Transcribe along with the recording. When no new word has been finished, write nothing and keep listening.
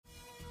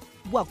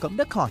Welcome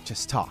to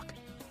Conscious Talk,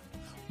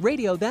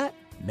 radio that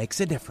makes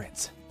a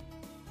difference.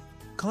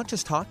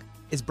 Conscious Talk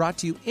is brought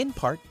to you in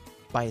part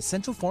by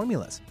Essential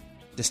Formulas,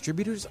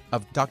 distributors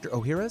of Dr.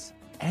 Ohhira's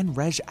and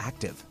Reg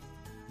Active,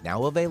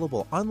 now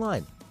available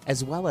online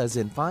as well as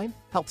in fine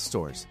health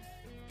stores.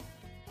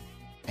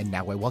 And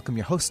now I welcome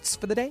your hosts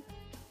for the day,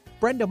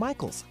 Brenda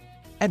Michaels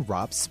and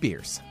Rob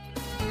Spears.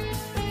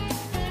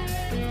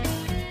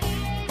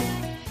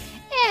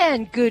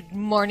 And good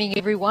morning,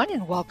 everyone,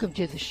 and welcome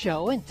to the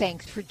show, and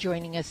thanks for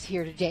joining us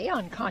here today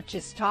on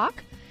Conscious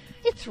Talk.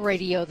 It's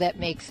radio that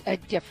makes a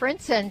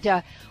difference,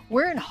 and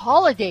we're in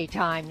holiday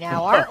time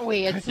now, aren't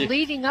we? It's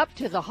leading up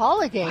to the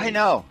holidays. I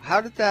know.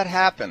 How did that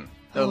happen?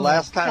 The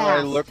last time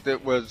I looked,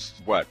 it was,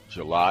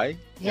 July?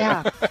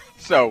 Yeah.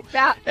 So,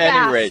 at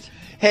any rate.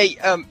 Hey,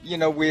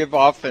 we have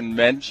often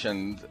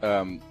mentioned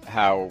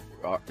how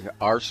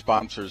our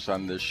sponsors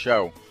on this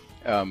show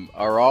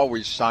are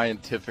always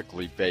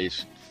scientifically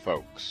based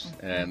folks.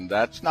 And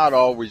that's not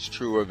always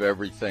true of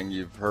everything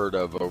you've heard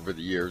of over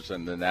the years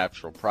in the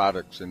natural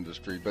products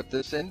industry. But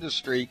this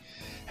industry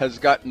has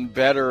gotten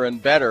better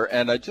and better.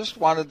 And I just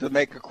wanted to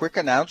make a quick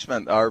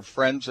announcement. Our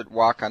friends at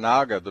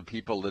Wakunaga, the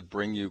people that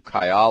bring you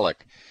Kyolic,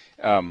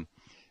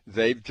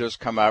 they've just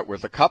come out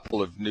with a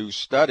couple of new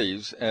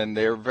studies, and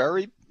they're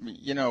very,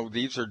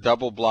 these are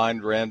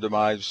double-blind,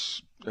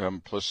 randomized,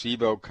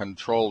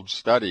 placebo-controlled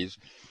studies.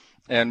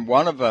 And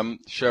one of them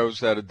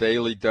shows that a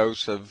daily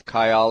dose of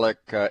Kyolic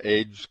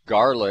aged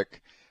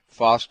garlic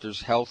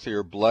fosters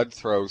healthier blood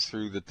flow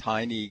through the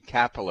tiny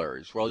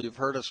capillaries. Well, you've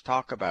heard us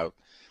talk about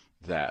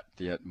that,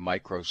 the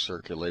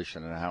microcirculation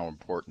and how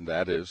important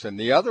that is. And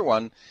the other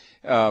one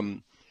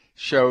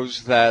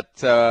shows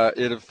that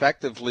it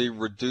effectively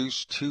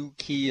reduced two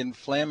key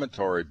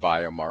inflammatory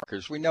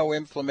biomarkers. We know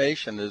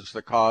inflammation is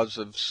the cause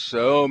of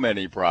so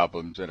many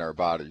problems in our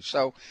bodies.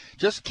 So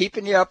just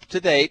keeping you up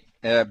to date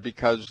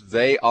because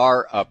they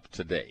are up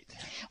to date.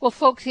 Well,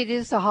 folks, it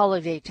is the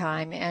holiday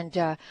time,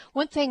 and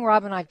one thing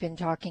Rob and I have been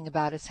talking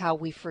about is how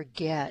we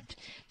forget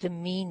the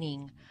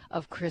meaning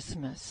of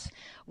Christmas.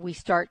 We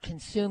start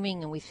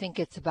consuming and we think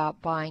it's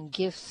about buying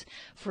gifts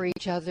for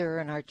each other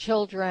and our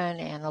children,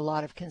 and a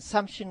lot of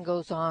consumption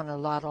goes on, a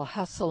lot of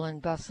hustle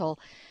and bustle,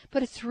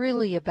 but it's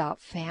really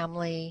about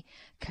family,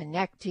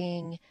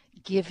 connecting,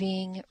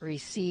 giving,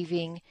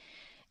 receiving,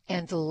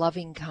 and the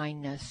loving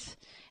kindness.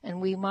 And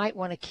we might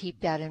want to keep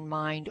that in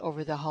mind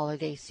over the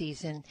holiday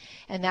season,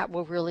 and that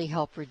will really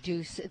help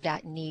reduce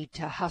that need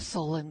to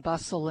hustle and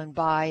bustle and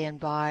buy,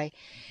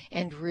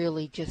 and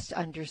really just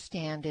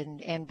understand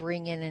and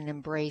bring in and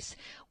embrace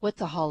what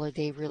the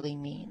holiday really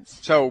means.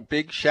 So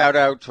big shout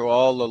out to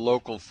all the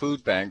local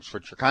food banks,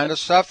 which are kind of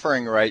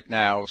suffering right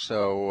now.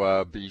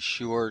 So be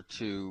sure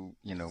to,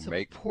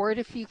 support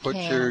if you put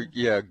can.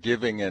 your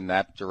giving in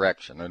that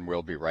direction, and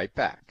we'll be right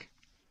back.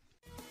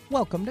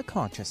 Welcome to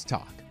Conscious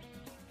Talk,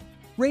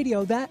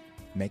 radio that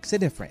makes a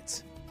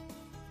difference.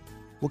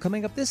 Well,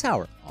 coming up this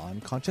hour on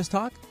Conscious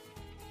Talk,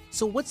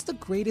 so what's the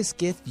greatest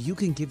gift you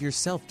can give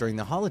yourself during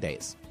the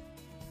holidays?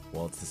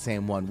 Well, it's the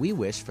same one we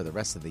wish for the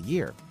rest of the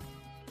year: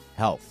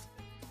 health.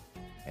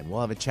 And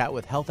we'll have a chat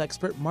with health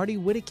expert Marty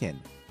Whittekin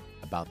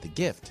about the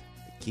gift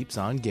that keeps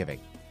on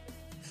giving.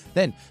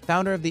 Then,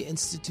 founder of the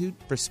Institute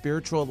for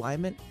Spiritual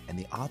Alignment and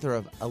the author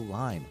of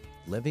Align,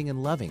 Living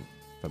and Loving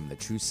from the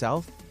True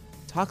Self,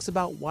 talks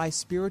about why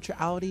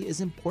spirituality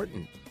is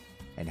important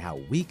and how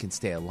we can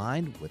stay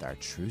aligned with our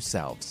true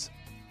selves.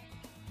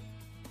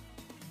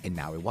 And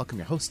now we welcome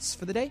your hosts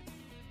for the day,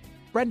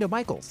 Brenda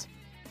Michaels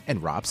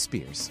and Rob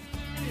Spears.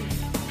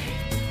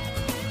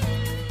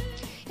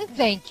 And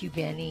thank you,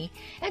 Benny.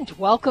 And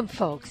welcome,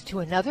 folks, to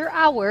another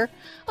hour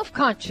of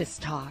Conscious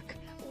Talk,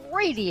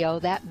 radio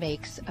that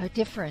makes a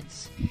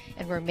difference.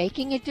 And we're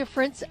making a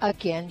difference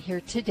again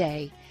here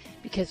today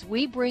because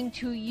we bring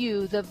to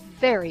you the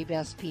very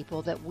best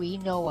people that we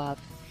know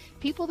of.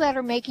 People that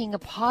are making a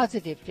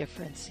positive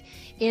difference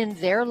in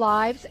their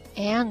lives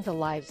and the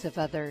lives of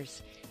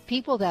others.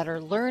 People that are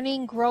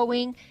learning,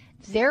 growing,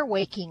 they're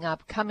waking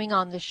up, coming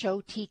on the show,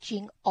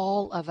 teaching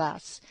all of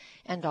us.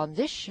 And on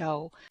this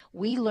show,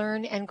 we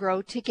learn and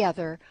grow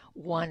together,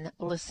 one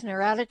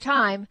listener at a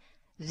time.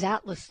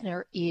 That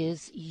listener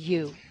is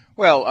you.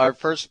 Well, our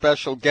first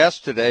special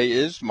guest today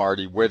is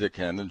Marty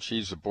Whittekin, and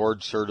she's a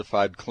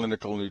board-certified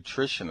clinical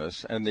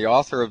nutritionist and the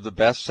author of the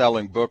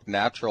best-selling book,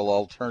 Natural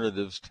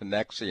Alternatives to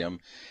Nexium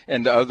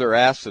and Other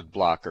Acid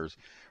Blockers.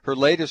 Her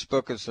latest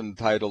book is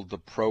entitled The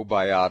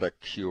Probiotic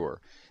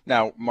Cure.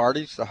 Now,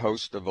 Marty's the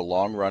host of a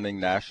long-running,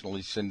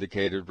 nationally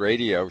syndicated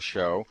radio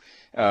show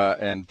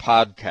and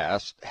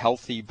podcast.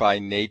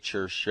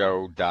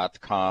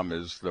 HealthyByNatureShow.com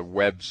is the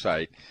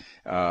website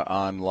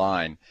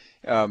online.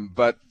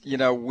 But,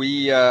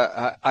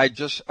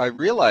 I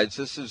realize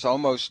this is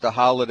almost a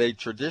holiday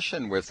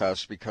tradition with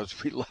us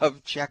because we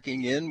love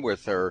checking in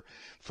with her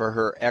for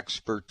her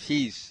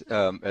expertise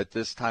at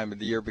this time of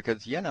the year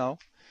because,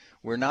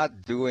 we're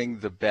not doing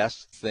the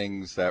best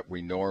things that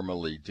we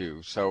normally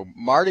do. So,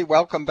 Marty,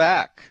 welcome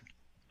back.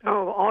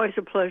 Oh, always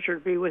a pleasure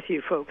to be with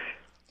you folks.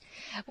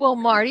 Well,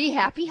 Marty,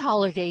 happy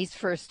holidays,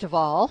 first of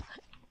all.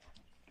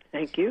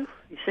 Thank you.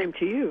 Same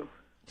to you.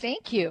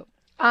 Thank you.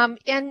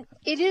 And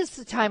it is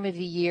the time of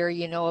the year,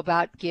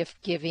 about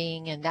gift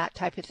giving and that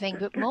type of thing.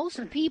 But most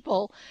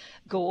people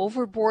go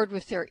overboard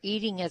with their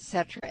eating,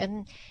 etc.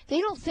 And they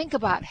don't think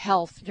about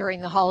health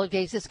during the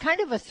holidays. It's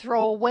kind of a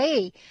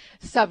throwaway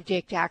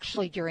subject,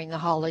 actually, during the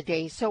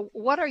holidays. So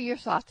what are your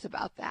thoughts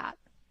about that?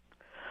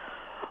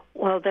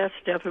 Well, that's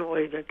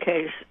definitely the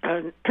case.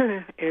 And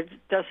it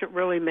doesn't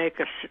really make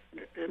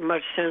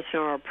much sense in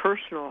our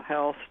personal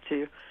health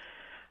to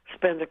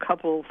spend a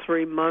couple,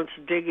 3 months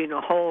digging a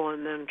hole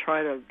and then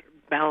try to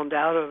bound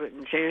out of it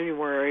in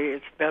January.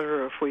 It's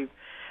better if we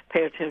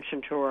pay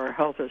attention to our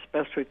health as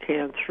best we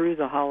can through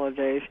the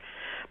holidays.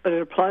 But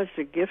it applies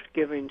to gift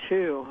giving,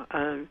 too.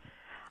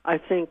 I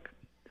think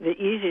the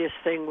easiest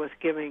thing with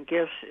giving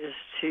gifts is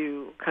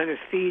to kind of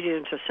feed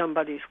into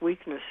somebody's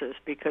weaknesses,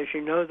 because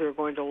they're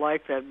going to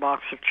like that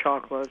box of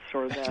chocolates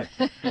or that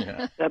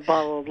that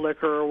bottle of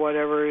liquor or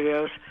whatever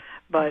it is.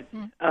 But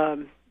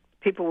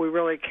people we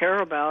really care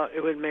about,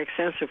 it would make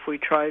sense if we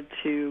tried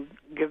to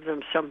give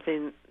them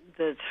something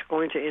that's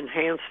going to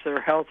enhance their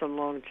health and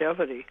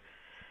longevity.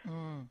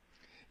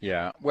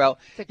 Yeah, well,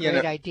 it's a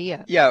great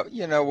idea. Yeah,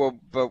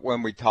 but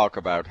when we talk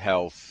about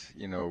health,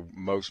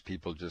 most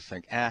people just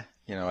think, I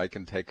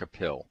can take a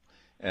pill.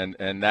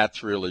 And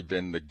that's really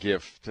been the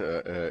gift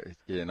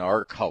in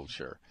our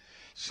culture.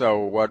 So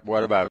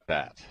what about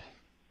that?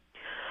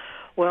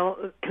 Well,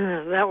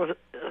 that was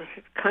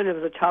kind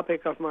of the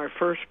topic of my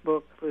first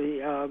book,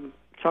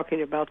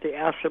 talking about the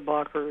acid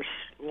blockers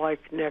like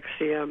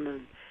Nexium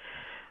and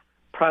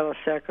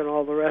Prilosec and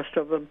all the rest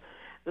of them.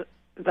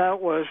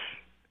 That was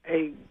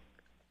a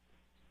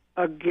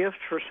gift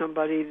for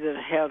somebody that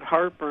had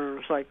heartburn. It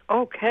was like,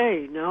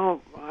 okay,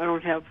 now I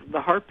don't have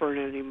the heartburn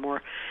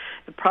anymore.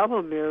 The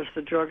problem is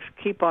the drugs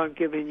keep on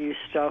giving you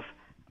stuff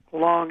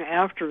long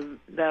after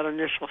that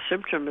initial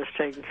symptom is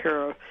taken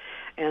care of.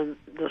 And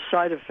the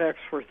side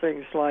effects were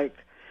things like,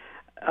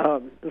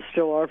 and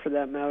still are for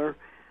that matter,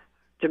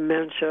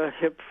 dementia,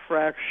 hip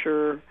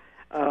fracture,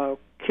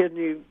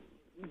 kidney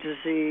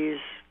disease,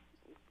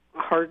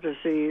 heart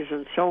disease,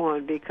 and so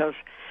on, because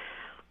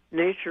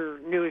nature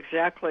knew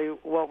exactly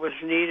what was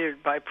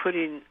needed by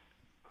putting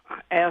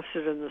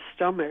acid in the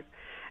stomach.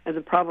 And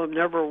the problem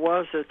never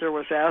was that there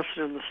was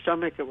acid in the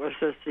stomach. It was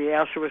that the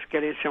acid was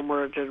getting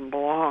somewhere it didn't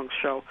belong.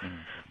 So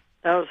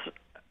that was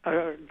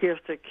a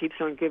gift that keeps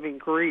on giving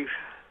grief.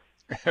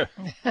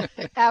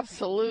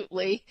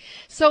 Absolutely.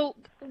 So,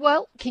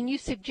 can you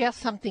suggest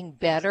something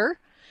better?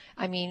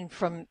 I mean,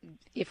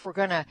 if we're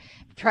going to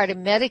try to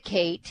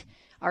medicate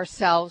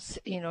ourselves,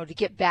 to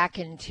get back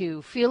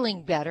into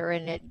feeling better,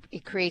 and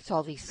it creates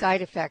all these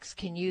side effects,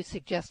 can you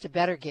suggest a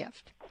better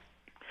gift?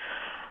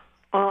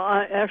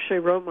 I actually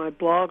wrote my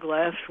blog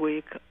last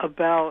week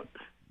about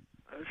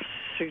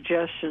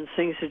suggestions,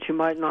 things that you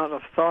might not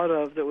have thought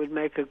of that would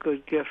make a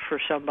good gift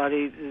for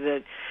somebody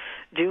that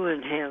do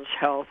enhance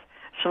health.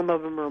 Some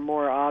of them are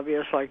more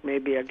obvious, like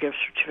maybe a gift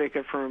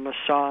certificate for a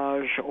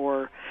massage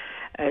or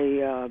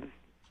I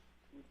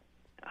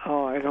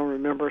don't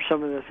remember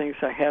some of the things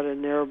I had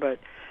in there, but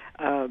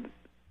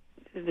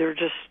they're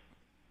just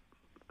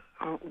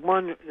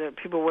one that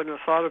people wouldn't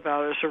have thought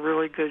about is a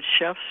really good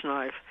chef's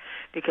knife,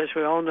 because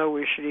we all know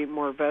we should eat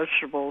more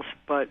vegetables,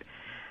 but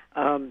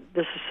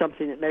this is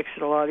something that makes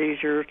it a lot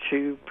easier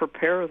to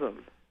prepare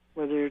them,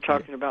 whether you're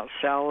talking about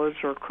salads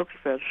or cooked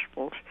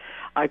vegetables.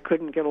 I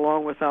couldn't get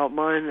along without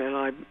mine, and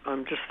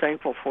I'm just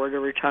thankful for it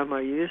every time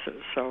I use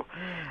it. So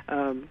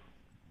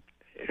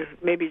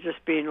maybe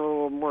just being a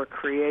little more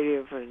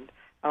creative and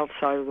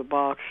outside of the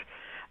box.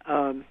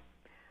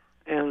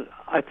 And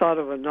I thought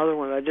of another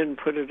one. I didn't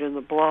put it in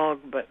the blog,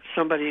 but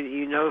somebody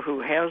that who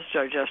has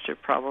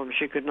digestive problems,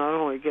 you could not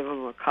only give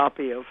them a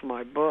copy of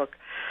my book,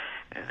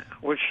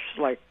 which is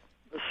like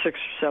 $6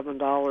 or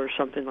 $7,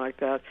 something like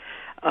that,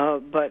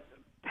 but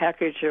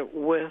package it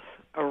with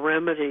a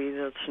remedy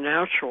that's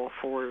natural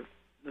for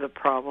the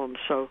problem.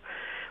 So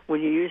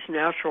when you use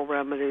natural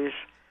remedies,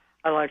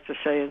 I like to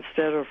say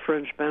instead of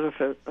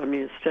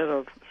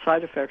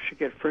side effects, you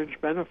get fringe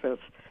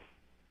benefits.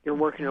 You're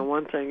working on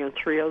one thing and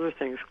 3 other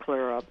things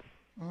clear up.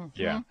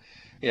 Yeah.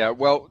 Yeah.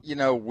 Well,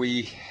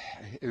 we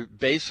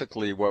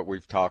basically what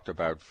we've talked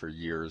about for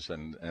years,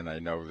 and I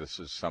know this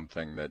is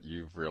something that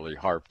you've really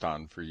harped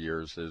on for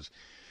years, is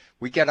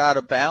we get out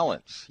of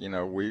balance.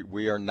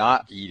 We are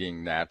not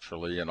eating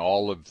naturally and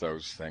all of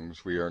those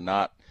things. We are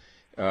not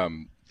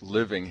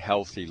living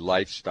healthy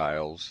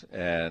lifestyles,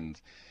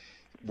 and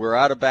we're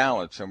out of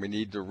balance, and we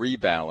need to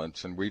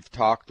rebalance. And we've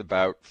talked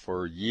about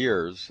for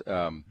years,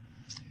 how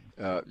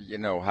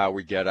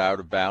we get out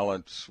of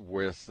balance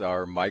with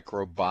our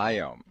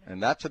microbiome.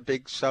 And that's a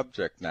big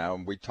subject now.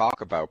 And we talk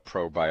about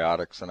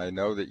probiotics, and I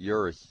know that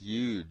you're a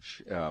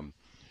huge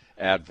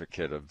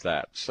advocate of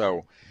that.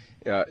 So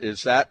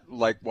is that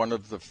like one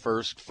of the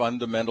first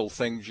fundamental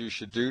things you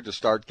should do to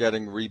start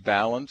getting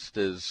rebalanced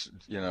is,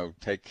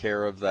 take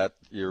care of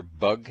your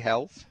bug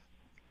health?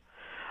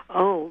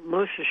 Oh,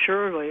 most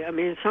assuredly. I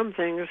mean, some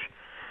things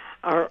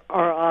are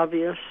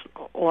obvious,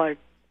 like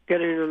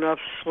getting enough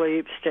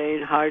sleep,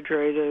 staying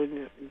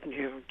hydrated,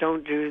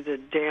 don't do the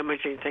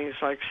damaging things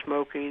like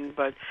smoking,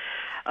 but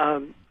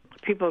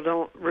people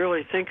don't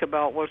really think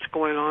about what's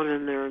going on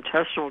in their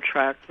intestinal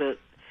tract, that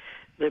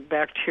the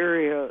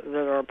bacteria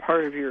that are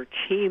part of your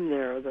team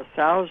there, the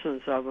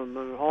thousands of them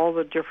and all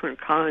the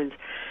different kinds,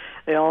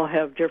 they all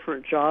have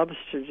different jobs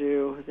to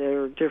do.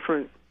 They're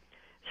different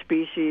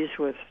species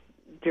with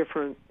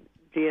different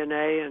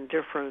DNA and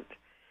different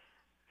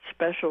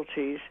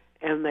specialties,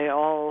 and they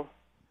all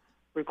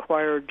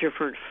require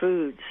different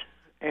foods.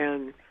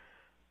 And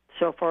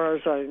so far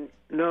as I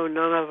know,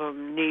 none of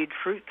them need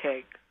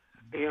fruitcake.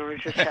 You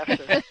just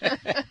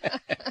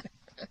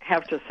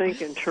have to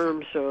think in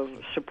terms of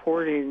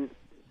supporting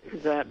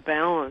that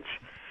balance.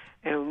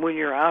 And when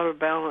you're out of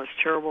balance,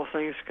 terrible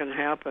things can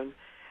happen.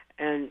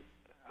 And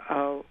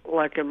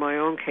like in my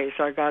own case,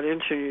 I got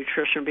into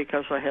nutrition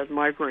because I had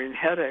migraine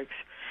headaches.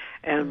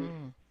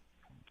 And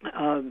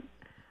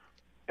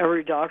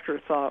every doctor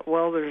thought,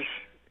 well, there's,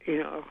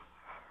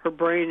 her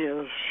brain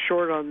is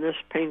short on this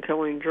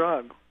pain-killing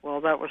drug.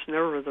 Well, that was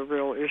never the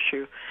real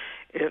issue.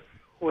 It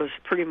was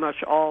pretty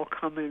much all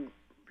coming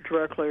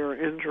directly or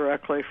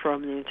indirectly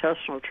from the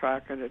intestinal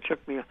tract, and it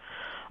took me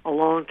a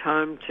long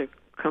time to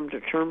come to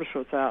terms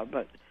with that.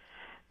 But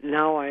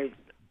now I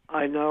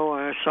know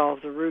I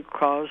solved the root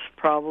cause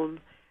problem,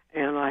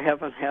 and I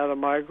haven't had a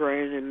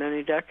migraine in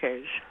many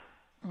decades.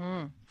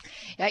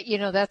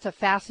 That's a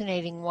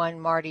fascinating one,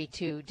 Marty,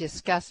 to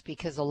discuss,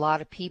 because a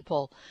lot of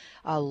people,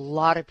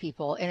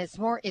 and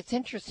it's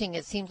interesting,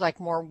 it seems like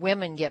more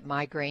women get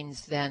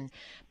migraines than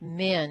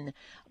men,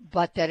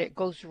 but that it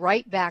goes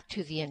right back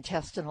to the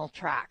intestinal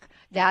tract.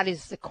 That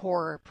is the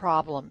core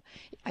problem,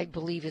 I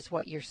believe, is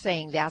what you're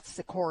saying. That's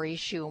the core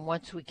issue. And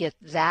once we get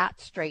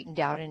that straightened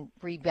out and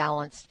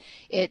rebalanced,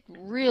 it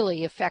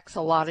really affects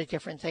a lot of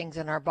different things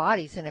in our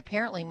bodies. And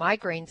apparently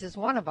migraines is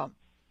one of them.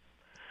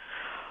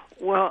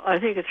 Well, I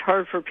think it's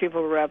hard for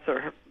people to wrap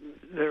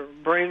their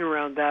brain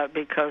around that,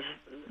 because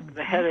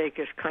the headache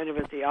is kind of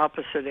at the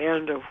opposite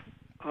end of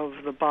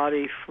the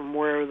body from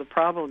where the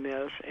problem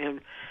is, and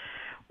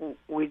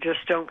we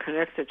just don't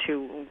connect the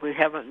two. We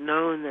haven't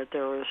known that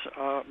there was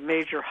a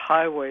major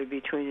highway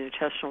between the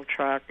intestinal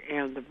tract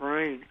and the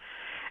brain,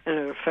 and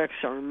it affects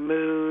our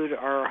mood,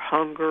 our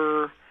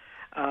hunger.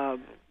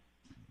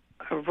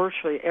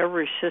 Virtually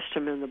every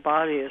system in the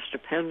body is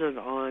dependent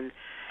on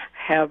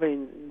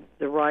having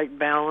the right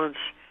balance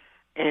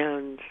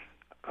and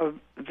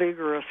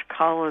vigorous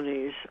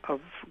colonies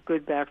of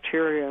good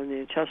bacteria in the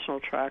intestinal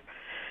tract.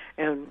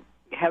 And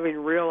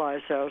having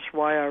realized that was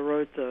why I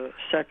wrote the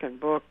second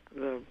book,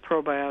 The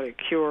Probiotic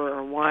Cure,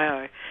 and why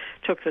I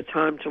took the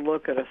time to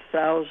look at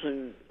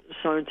 1,000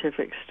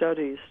 scientific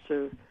studies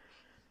to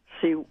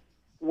see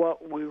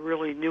what we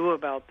really knew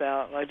about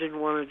that. I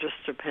didn't want to just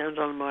depend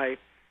on my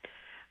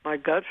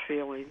gut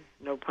feeling,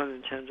 no pun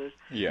intended.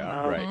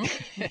 Yeah,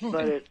 right.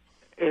 But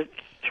it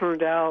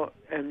turned out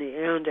in the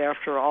end,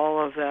 after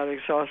all of that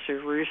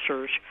exhaustive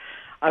research,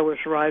 I was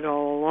right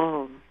all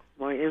along.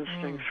 My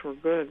instincts were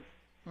good.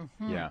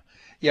 Mm-hmm.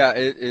 Yeah.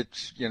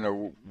 It's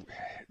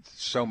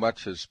so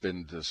much has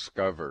been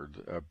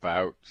discovered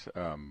about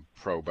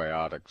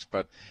probiotics,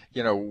 but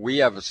we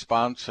have a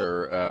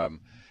sponsor,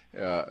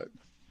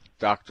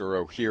 Dr.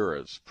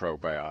 Ohhira's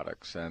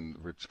Probiotics, and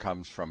which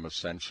comes from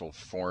Essential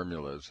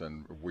Formulas,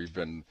 and we've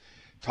been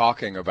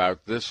talking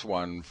about this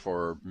one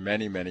for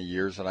many, many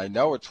years, and I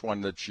know it's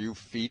one that you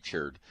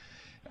featured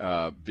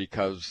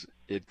because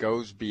it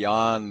goes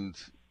beyond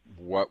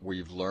what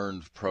we've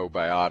learned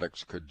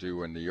probiotics could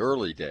do in the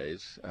early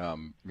days,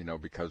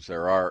 because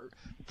there are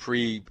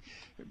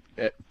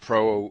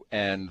pro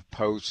and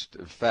post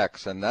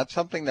effects, and that's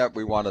something that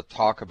we want to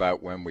talk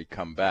about when we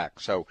come back.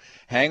 So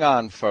hang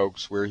on,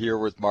 folks. We're here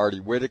with Marty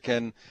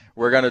Whittekin.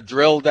 We're going to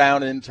drill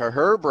down into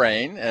her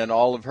brain and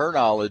all of her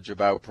knowledge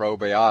about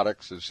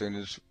probiotics as soon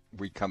as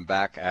we come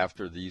back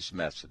after these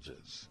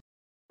messages.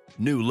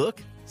 New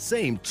look,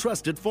 same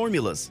trusted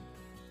formulas.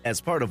 As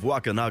part of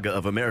Wakunaga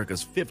of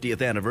America's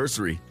 50th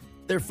anniversary,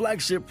 their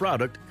flagship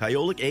product,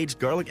 Kyolic Aged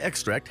Garlic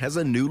Extract, has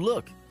a new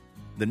look.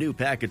 The new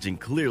packaging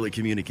clearly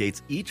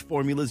communicates each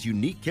formula's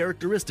unique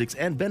characteristics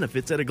and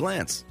benefits at a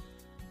glance.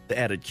 The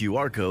added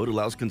QR code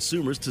allows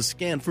consumers to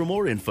scan for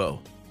more info.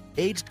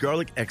 Aged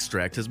Garlic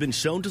Extract has been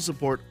shown to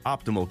support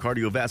optimal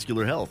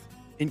cardiovascular health,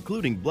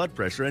 including blood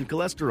pressure and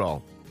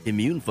cholesterol,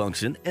 immune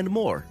function, and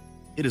more.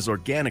 It is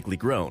organically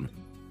grown.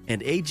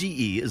 And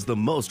AGE is the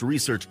most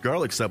researched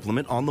garlic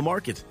supplement on the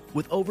market,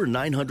 with over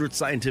 900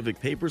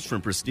 scientific papers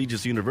from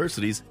prestigious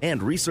universities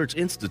and research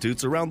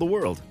institutes around the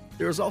world.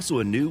 There is also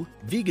a new,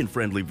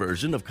 vegan-friendly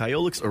version of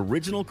Kyolic's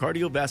original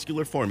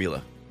cardiovascular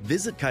formula.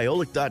 Visit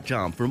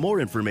Kyolic.com for more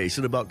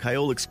information about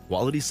Kyolic's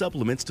quality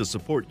supplements to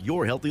support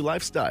your healthy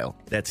lifestyle.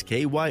 That's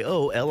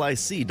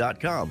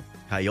KYOLIC.com.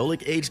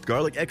 Kyolic Aged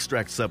Garlic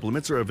Extract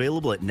supplements are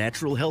available at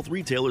natural health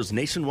retailers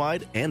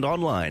nationwide and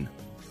online.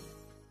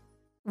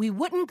 We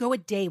wouldn't go a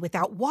day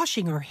without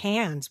washing our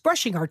hands,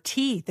 brushing our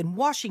teeth, and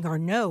washing our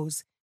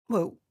nose.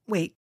 Whoa,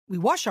 wait, we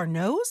wash our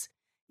nose?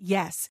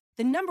 Yes,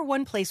 the number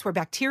one place where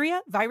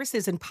bacteria,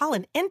 viruses, and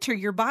pollen enter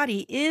your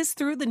body is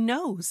through the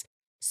nose.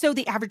 So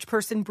the average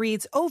person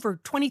breathes over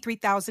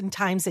 23,000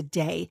 times a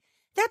day.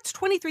 That's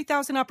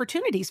 23,000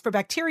 opportunities for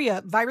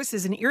bacteria,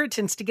 viruses, and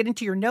irritants to get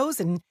into your nose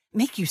and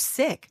make you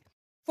sick.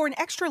 For an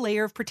extra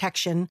layer of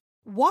protection,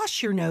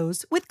 wash your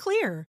nose with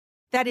Xlear.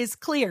 That is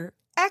Xlear,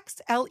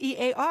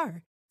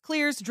 Xlear.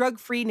 Xlear's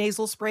drug-free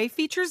nasal spray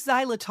features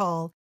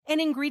xylitol, an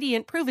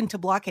ingredient proven to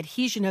block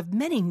adhesion of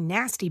many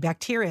nasty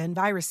bacteria and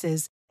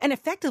viruses, and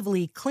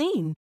effectively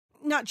clean.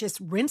 Not just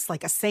rinse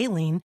like a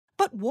saline,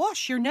 but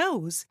wash your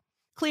nose.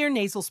 Xlear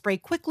nasal spray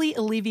quickly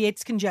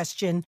alleviates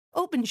congestion,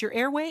 opens your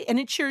airway, and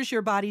ensures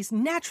your body's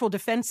natural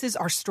defenses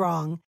are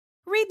strong.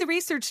 Read the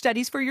research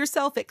studies for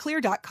yourself at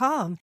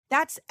Xlear.com.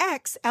 That's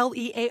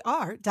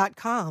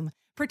Xlear.com.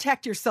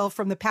 Protect yourself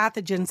from the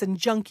pathogens and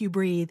junk you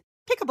breathe.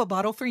 Pick up a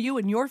bottle for you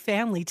and your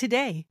family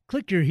today.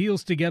 Click your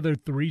heels together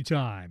 3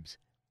 times.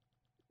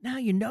 Now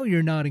you know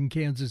you're not in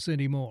Kansas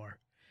anymore.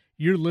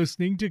 You're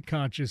listening to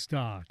Conscious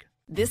Talk.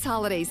 This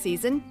holiday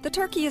season, the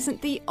turkey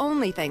isn't the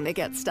only thing that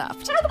gets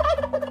stuffed.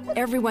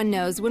 Everyone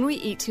knows when we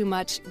eat too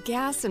much,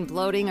 gas and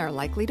bloating are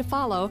likely to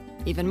follow.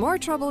 Even more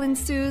trouble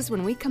ensues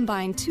when we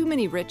combine too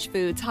many rich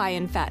foods high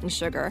in fat and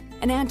sugar.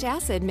 An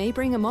antacid may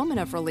bring a moment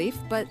of relief,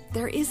 but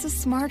there is a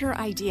smarter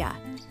idea.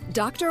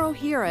 Dr.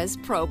 Ohhira's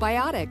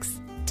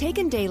Probiotics.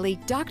 Taken daily,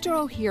 Dr.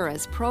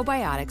 Ohhira's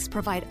probiotics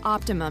provide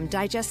optimum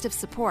digestive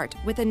support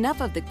with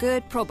enough of the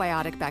good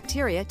probiotic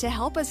bacteria to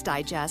help us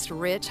digest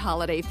rich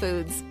holiday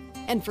foods.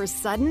 And for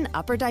sudden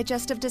upper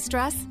digestive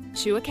distress,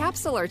 chew a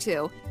capsule or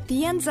 2.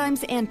 The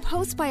enzymes and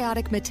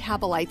postbiotic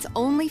metabolites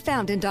only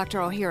found in Dr.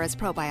 Ohhira's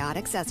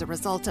probiotics as a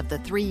result of the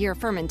 3-year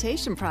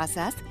fermentation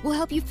process will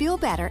help you feel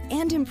better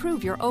and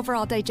improve your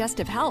overall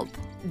digestive health.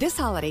 This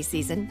holiday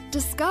season,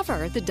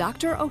 discover the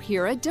Dr.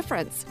 Ohhira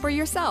difference for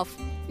yourself.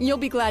 You'll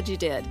be glad you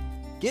did.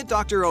 Get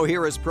Dr.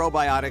 Ohhira's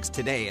probiotics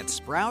today at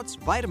Sprouts,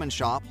 Vitamin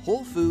Shop,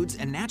 Whole Foods,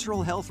 and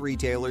natural health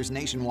retailers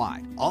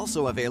nationwide.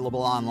 Also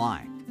available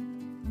online.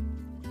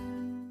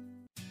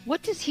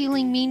 What does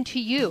healing mean to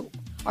you?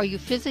 Are you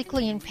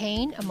physically in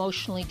pain,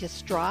 emotionally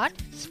distraught,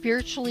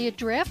 spiritually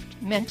adrift,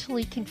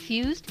 mentally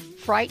confused,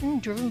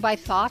 frightened, driven by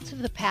thoughts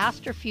of the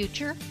past or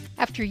future?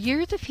 After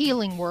years of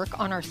healing work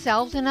on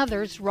ourselves and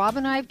others, Rob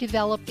and I have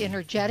developed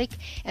energetic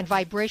and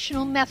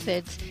vibrational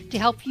methods to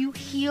help you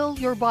heal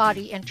your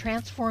body and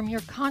transform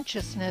your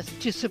consciousness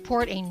to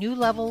support a new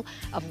level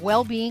of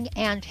well-being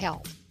and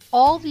health.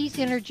 All these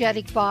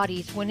energetic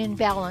bodies, when in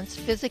balance,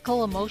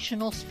 physical,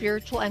 emotional,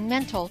 spiritual, and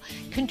mental,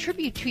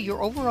 contribute to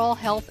your overall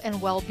health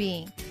and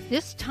well-being.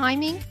 This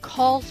timing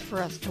calls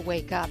for us to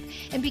wake up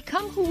and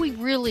become who we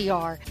really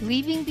are,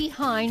 leaving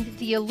behind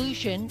the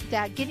illusion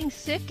that getting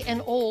sick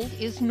and old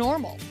is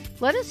normal.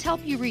 Let us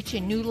help you reach a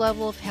new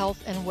level of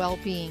health and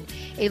well-being,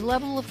 a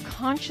level of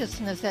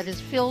consciousness that is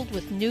filled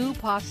with new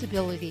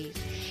possibilities.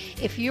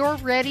 If you're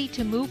ready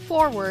to move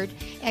forward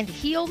and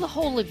heal the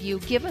whole of you,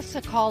 give us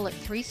a call at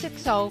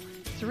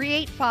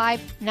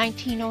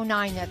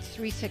 360-385-1909. That's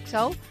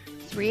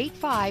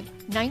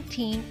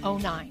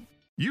 360-385-1909.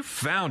 You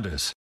found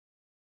us.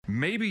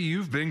 Maybe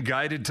you've been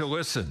guided to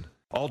listen.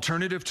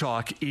 Alternative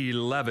Talk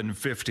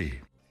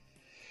 1150.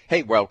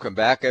 Hey, welcome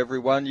back,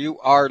 everyone. You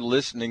are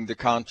listening to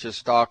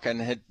Conscious Talk,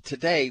 and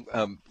today,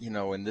 and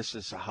this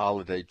is a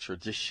holiday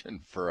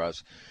tradition for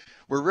us,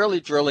 we're really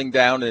drilling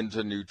down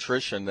into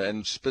nutrition,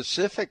 and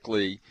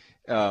specifically,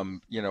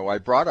 I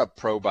brought up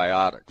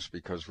probiotics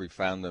because we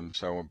found them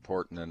so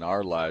important in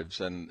our lives,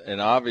 and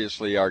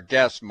obviously our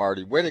guest,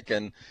 Marty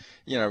Whittekin,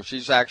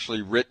 she's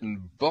actually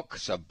written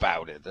books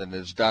about it and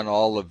has done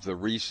all of the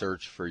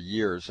research for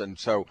years. And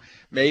so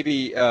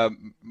maybe,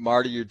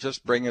 Marty, you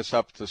just bring us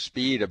up to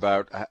speed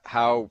about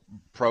how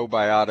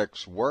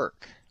probiotics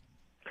work.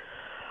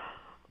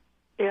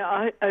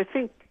 Yeah, I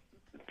think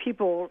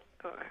people...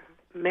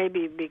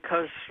 maybe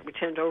because we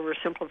tend to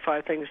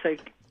oversimplify things, they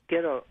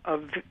get a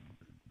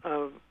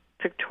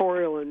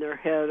pictorial in their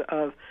head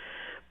of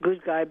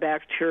good guy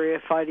bacteria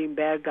fighting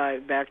bad guy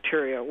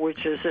bacteria,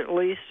 which is at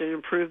least an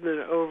improvement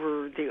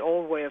over the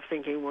old way of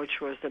thinking,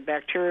 which was the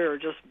bacteria are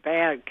just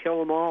bad, kill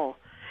them all,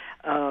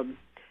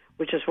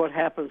 which is what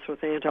happens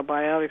with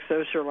antibiotics.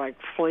 Those are like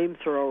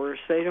flamethrowers.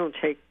 They don't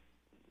take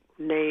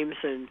names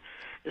and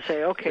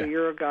say, okay,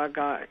 you're a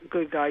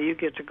good guy, you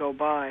get to go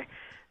by.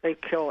 They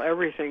kill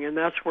everything, and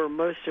that's where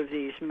most of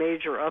these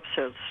major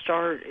upsets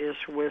start, is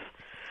with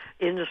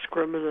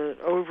indiscriminate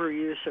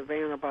overuse of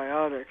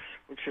antibiotics,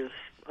 which is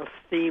a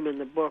theme in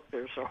the book.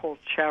 There's a whole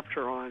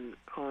chapter on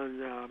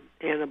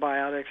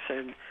antibiotics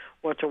and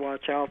what to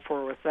watch out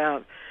for with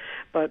that.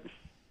 But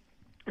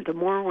the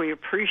more we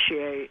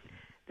appreciate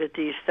that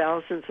these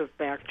thousands of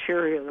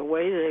bacteria, the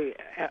way they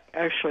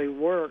actually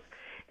work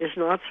is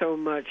not so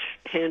much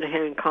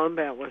hand-to-hand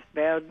combat with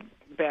bad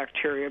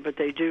bacteria, but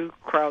they do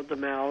crowd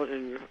them out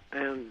and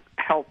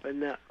help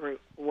in that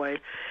way.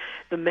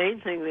 The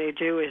main thing they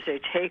do is they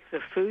take the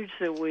foods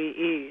that we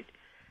eat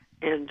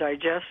and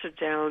digest it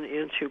down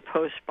into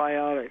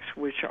postbiotics,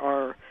 which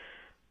are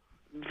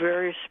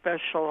very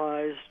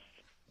specialized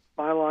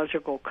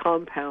biological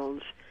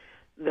compounds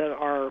that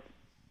are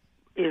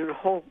in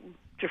whole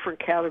different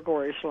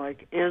categories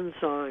like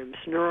enzymes,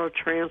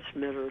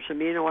 neurotransmitters,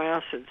 amino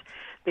acids.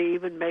 They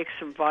even make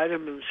some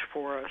vitamins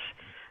for us.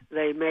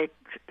 They make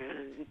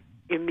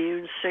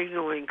immune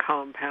signaling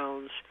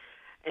compounds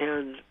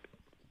and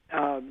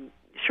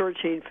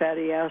short-chain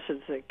fatty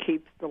acids that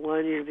keep the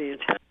lining of the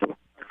intestine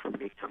from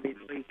becoming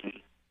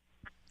leaky.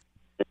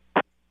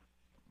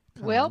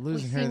 Well, we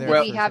seem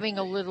to be having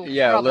a little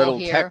trouble a little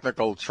here.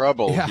 Technical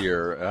trouble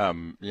here.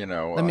 You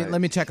know,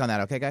 let me check on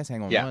that, okay, guys?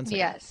 Hang on one second.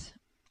 Yes.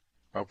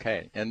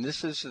 Okay, and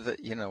this is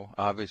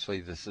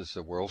obviously this is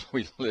the world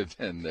we live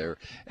in there,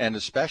 and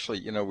especially,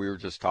 we were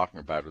just talking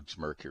about it's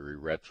Mercury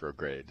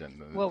retrograde,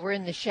 and we're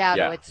in the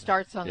shadow. It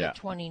starts on the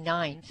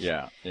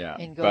 29th,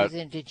 and goes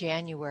into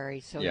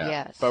January. So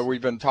yes. But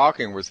we've been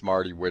talking with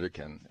Marty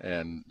Wittekin,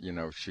 and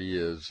she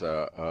is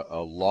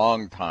a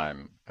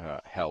long-time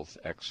health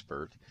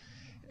expert,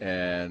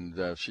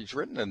 and she's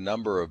written a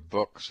number of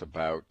books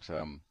about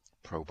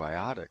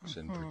probiotics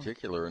in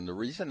particular. And the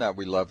reason that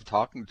we love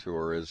talking to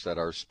her is that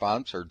our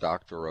sponsor,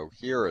 Dr.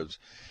 Ohhira's,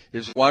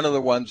 is one of the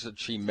ones that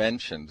she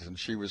mentioned. And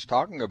she was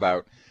talking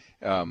about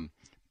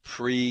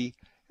pre,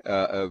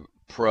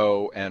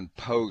 pro, and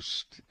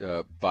post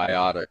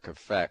biotic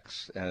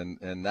effects.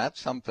 And that's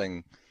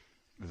something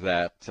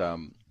that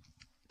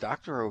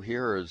Dr.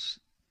 Ohhira's,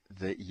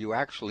 that you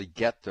actually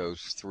get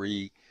those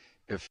three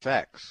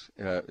effects.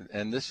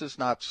 And this is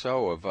not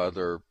so of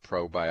other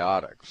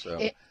probiotics.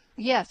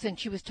 Yes, and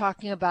she was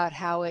talking about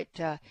how it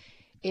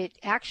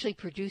actually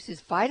produces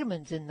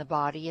vitamins in the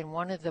body, and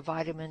one of the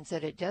vitamins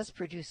that it does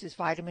produce is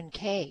vitamin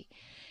K,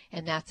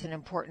 and that's an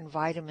important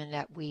vitamin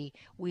that we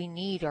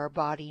need, our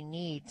body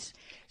needs.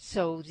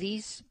 So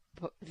this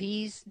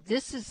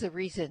is the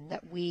reason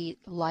that we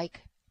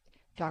like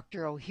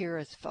Dr.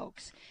 Ohhira's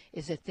folks,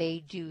 is that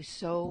they do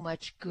so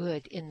much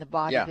good in the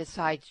body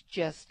besides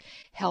just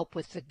help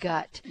with the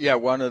gut. Yeah,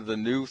 one of the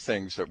new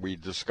things that we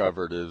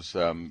discovered is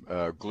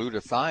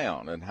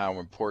glutathione, and how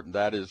important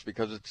that is,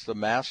 because it's the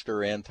master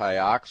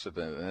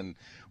antioxidant. And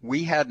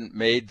we hadn't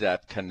made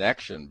that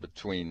connection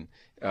between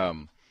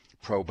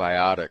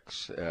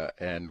probiotics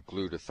and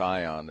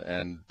glutathione,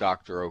 and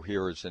Dr.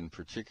 Ohhira's in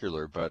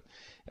particular, but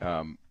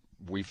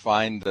we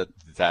find that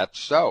that's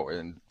so.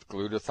 And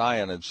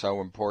glutathione is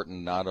so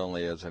important not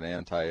only as an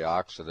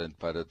antioxidant,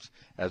 but it's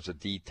as a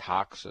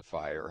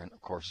detoxifier. And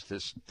of course,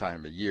 this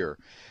time of year,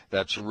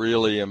 that's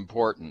really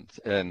important.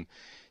 And,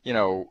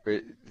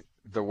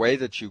 the way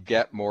that you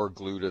get more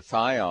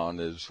glutathione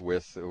is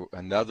with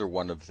another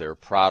one of their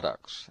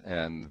products.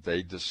 And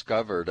they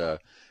discovered a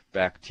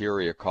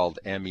bacteria called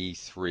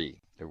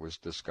ME3. It was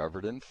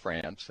discovered in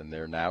France, and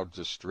they're now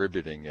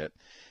distributing it.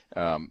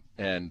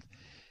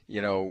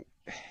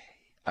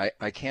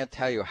 I can't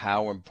tell you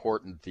how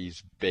important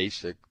these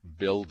basic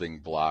building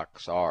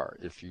blocks are.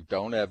 If you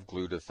don't have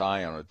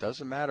glutathione, it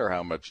doesn't matter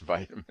how much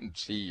vitamin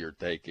C you're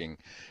taking,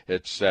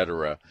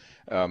 etc.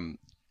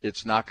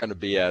 It's not going to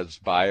be as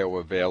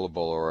bioavailable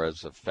or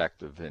as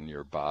effective in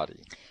your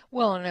body.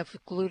 Well, and if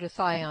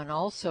glutathione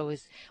also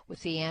is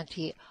with the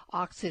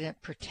antioxidant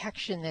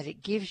protection that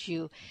it gives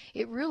you,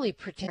 it really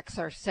protects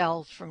our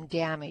cells from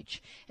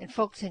damage. And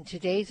folks, in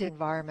today's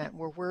environment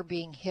where we're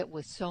being hit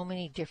with so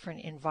many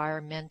different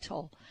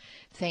environmental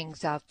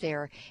things out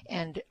there,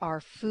 and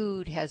our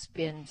food has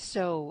been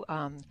so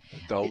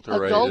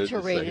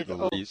adulterated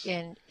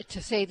and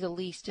to say the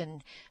least,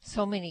 and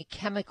so many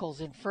chemicals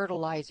and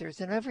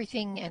fertilizers and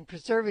everything and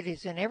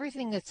preservatives and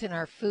everything that's in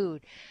our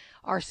food,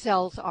 our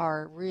cells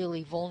are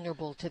really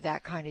vulnerable to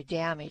that kind of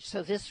damage.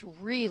 So this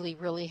really,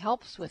 really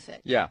helps with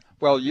it. Yeah.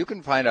 Well, you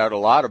can find out a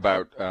lot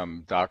about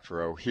Dr.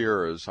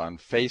 Ohhira's on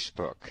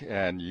Facebook.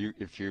 And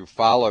if you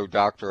follow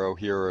Dr.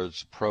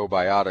 Ohhira's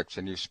Probiotics,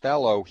 and you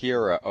spell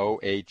Ohhira,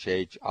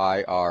 O-H-H-I-R-A''S,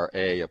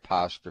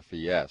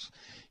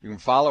 you can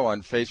follow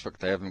on Facebook.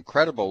 They have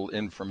incredible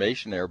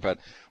information there. But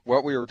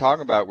what we were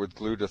talking about with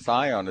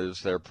glutathione is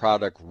their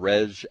product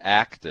Reg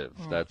Active.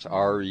 That's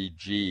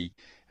R-E-G''ACTIV,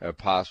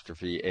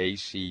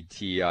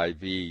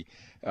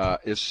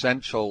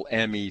 essential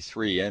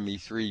ME3,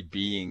 ME3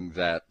 being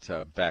that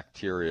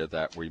bacteria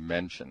that we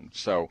mentioned.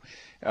 So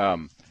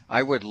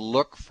I would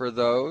look for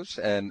those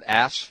and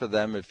ask for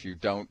them if you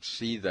don't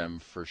see them,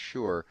 for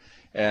sure.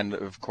 And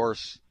of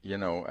course,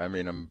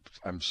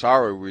 I'm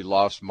sorry we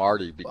lost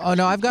Marty. Oh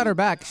no, I've got her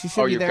back. She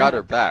should be there. Oh, you got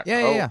her back.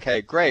 Yeah.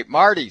 Okay, great.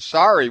 Marty,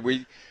 sorry,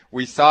 we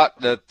thought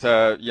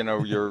that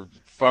your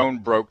phone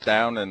broke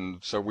down,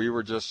 and so we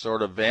were just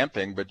sort of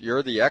vamping, but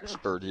you're the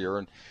expert here,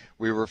 and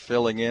we were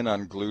filling in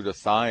on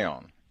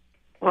glutathione.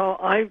 Well,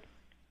 I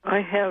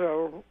had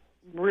a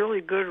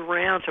really good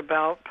rant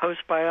about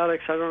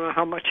postbiotics. I don't know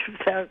how much of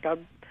that got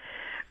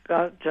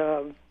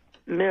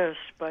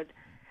missed, but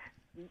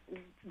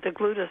the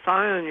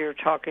glutathione you're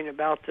talking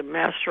about, the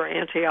master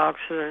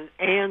antioxidant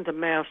and the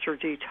master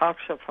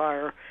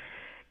detoxifier,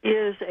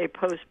 is a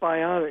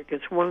postbiotic.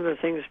 It's one of the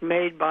things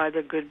made by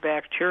the good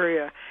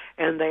bacteria,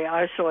 and they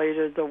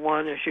isolated the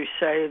one, as you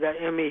say, the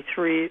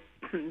ME3,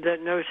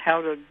 that knows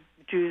how to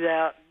do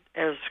that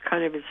as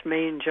kind of its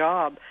main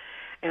job.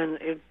 And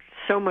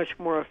so much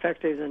more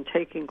effective than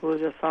taking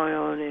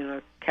glutathione in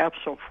a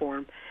capsule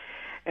form,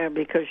 and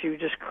because you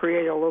just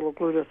create a little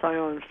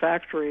glutathione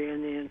factory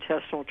in the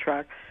intestinal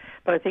tract.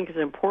 But I think it's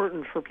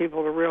important for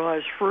people to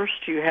realize first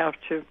you have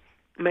to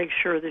make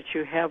sure that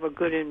you have a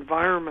good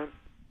environment,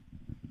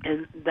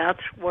 and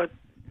that's what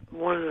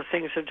one of the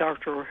things that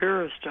Dr.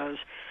 Ohhira's does.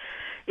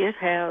 It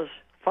has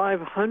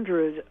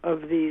 500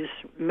 of these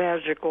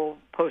magical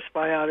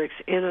postbiotics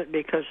in it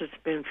because it's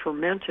been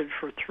fermented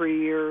for 3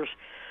 years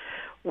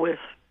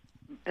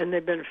and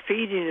they've been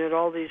feeding it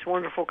all these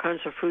wonderful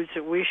kinds of foods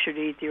that we should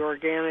eat, the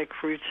organic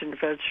fruits and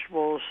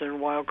vegetables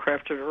and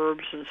wild-crafted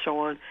herbs and so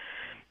on,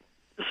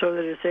 so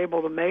that it's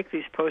able to make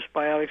these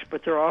postbiotics,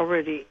 but they're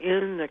already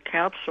in the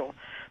capsule.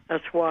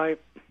 That's why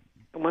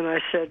when I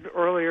said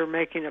earlier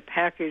making a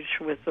package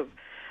with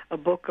a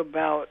book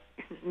about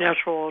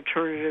natural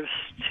alternatives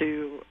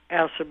to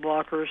acid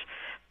blockers,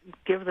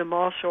 give them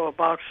also a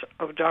box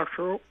of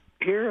Dr.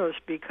 Ohhira's,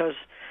 because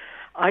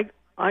I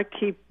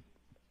keep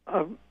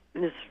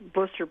this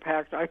blister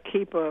pack. I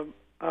keep a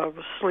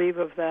sleeve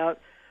of that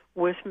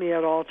with me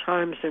at all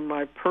times in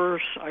my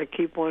purse. I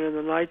keep one in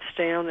the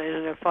nightstand,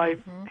 and if I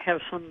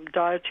have some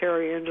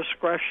dietary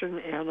indiscretion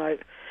and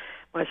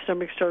my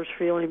stomach starts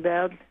feeling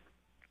bad,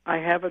 I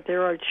have it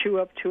there. I chew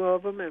up 2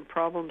 of them, and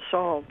problem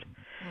solved.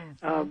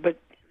 But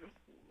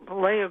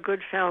lay a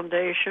good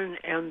foundation,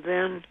 and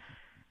then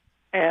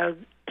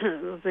add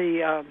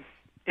the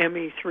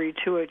ME3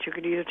 to it. You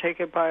could either take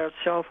it by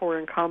itself or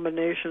in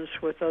combinations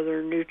with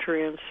other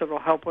nutrients that will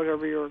help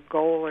whatever your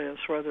goal is,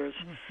 whether it's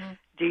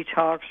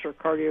detox or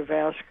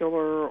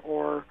cardiovascular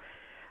or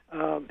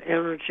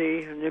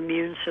energy and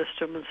immune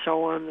system and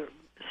so on. The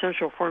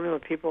Essential Formula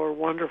people are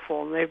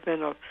wonderful, and they've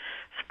been a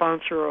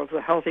sponsor of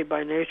the Healthy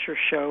by Nature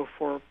show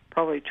for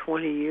probably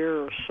 20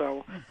 years.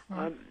 So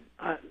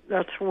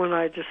that's when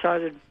I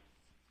decided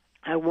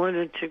I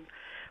wanted to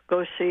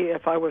go see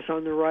if I was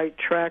on the right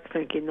track,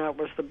 thinking that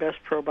was the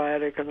best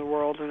probiotic in the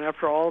world. And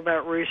after all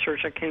that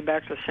research, I came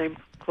back to the same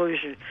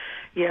conclusion.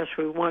 Yes,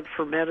 we want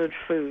fermented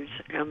foods,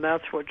 and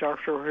that's what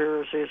Dr.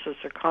 Ohhira's is.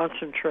 It's a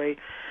concentrate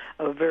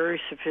of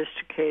very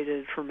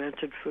sophisticated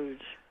fermented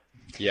foods.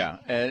 Yeah,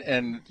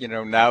 and you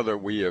know, now that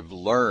we have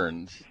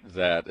learned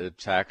that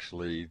it's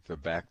actually the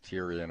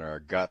bacteria in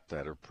our gut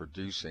that are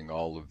producing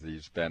all of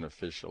these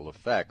beneficial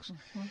effects,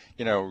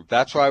 you know,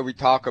 that's why we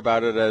talk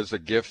about it as a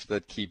gift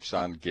that keeps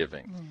on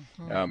giving.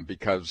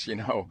 Because, you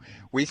know,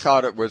 we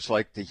thought it was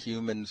like the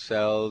human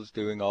cells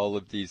doing all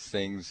of these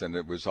things and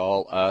it was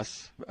all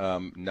us.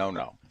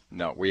 No,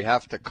 we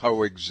have to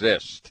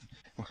coexist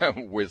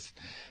with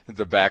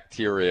the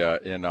bacteria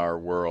in our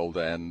world,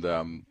 and,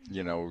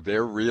 you know,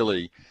 they're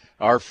really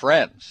our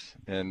friends,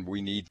 and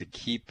we need to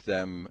keep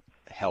them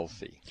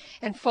healthy.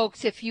 And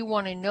folks, if you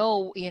want to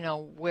know,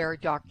 where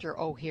Dr.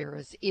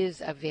 Ohhira's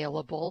is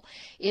available,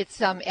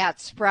 it's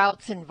at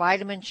Sprouts and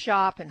Vitamin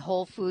Shop and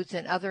Whole Foods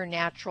and other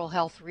natural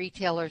health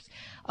retailers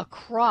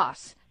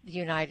across the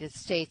United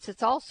States.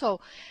 It's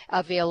also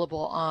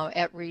available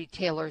at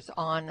retailers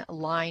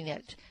online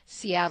at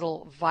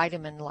Seattle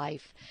Vitamin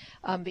Life.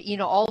 But,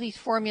 all these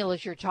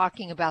formulas you're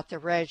talking about, the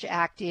Reg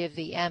Active,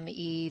 the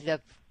ME,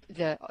 the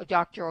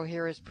Dr.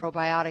 Ohhira's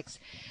probiotics,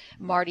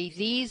 Marty,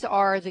 these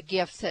are the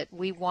gifts that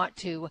we want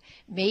to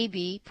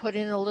maybe put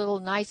in a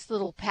nice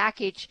little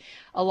package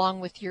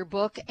along with your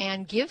book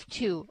and give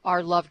to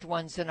our loved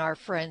ones and our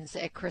friends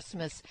at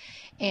Christmas,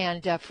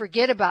 and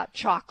forget about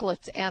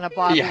chocolates and a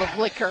bottle of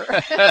liquor.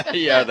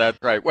 Yeah,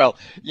 that's right. Well,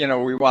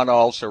 we want to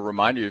also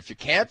remind you, if you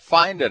can't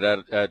find it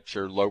at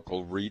your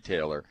local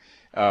retailer,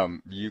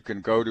 you can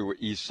go to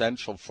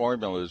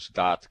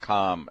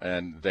essentialformulas.com,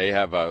 and they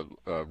have a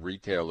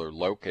retailer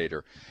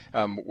locator.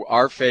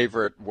 Our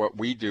favorite, what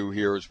we do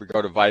here is we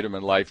go to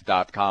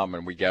vitaminlife.com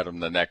and we get them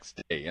the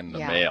next day in the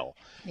mail.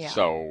 Yeah.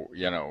 So,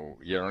 you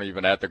don't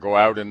even have to go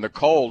out in the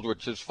cold,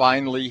 which is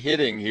finally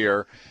hitting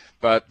here.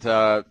 But,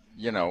 I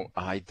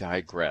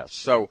digress.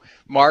 So,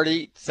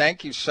 Marty,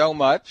 thank you so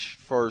much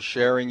for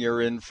sharing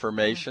your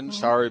information.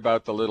 Sorry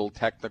about the little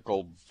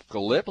technical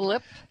blip.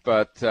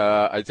 But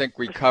I think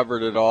we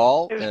covered it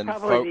all. It was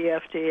probably the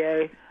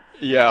FDA.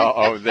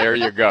 Yeah, there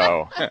you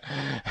go.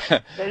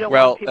 They don't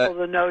want people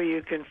to know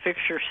you can fix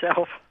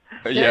yourself.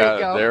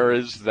 There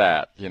is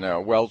that,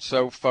 Well,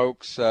 so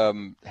folks,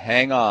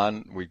 hang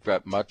on. We've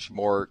got much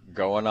more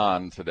going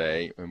on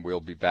today, and we'll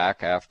be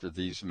back after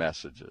these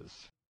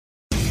messages.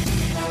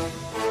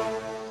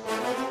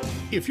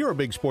 If you're a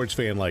big sports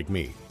fan like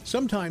me,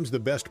 sometimes the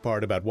best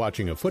part about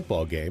watching a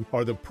football game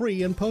are the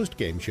pre- and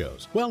post-game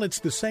shows. Well, it's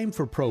the same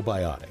for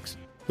probiotics.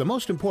 The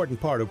most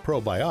important part of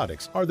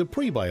probiotics are the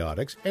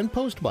prebiotics and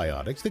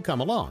postbiotics that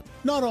come along.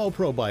 Not all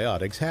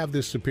probiotics have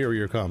this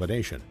superior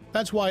combination.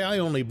 That's why I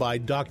only buy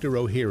Dr.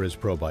 Ohhira's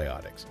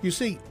probiotics. You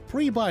see,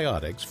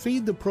 prebiotics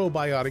feed the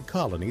probiotic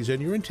colonies in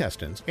your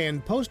intestines,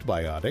 and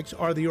postbiotics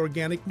are the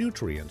organic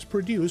nutrients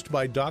produced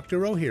by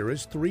Dr.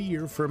 Ohhira's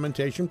 3-year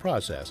fermentation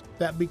process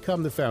that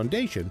become the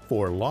foundation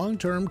for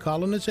long-term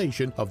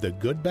colonization of the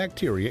good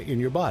bacteria in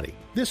your body.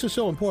 This is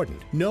so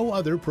important. No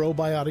other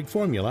probiotic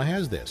formula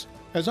has this.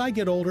 As I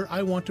get older,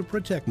 I want to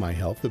protect my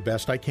health the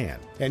best I can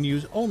and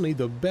use only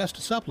the best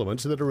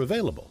supplements that are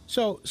available.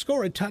 So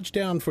score a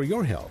touchdown for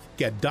your health.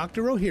 Get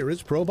Dr.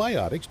 Ohhira's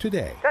probiotics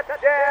today. Touchdown!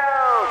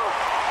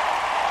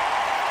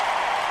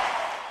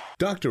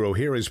 Dr.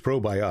 Ohhira's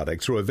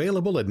probiotics are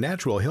available at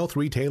natural health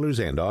retailers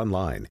and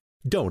online.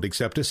 Don't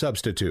accept a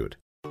substitute.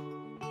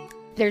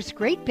 There's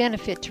great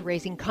benefit to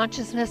raising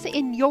consciousness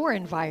in your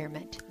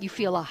environment. You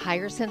feel a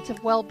higher sense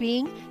of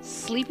well-being,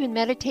 sleep and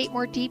meditate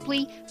more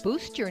deeply,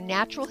 boost your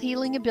natural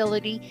healing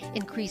ability,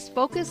 increase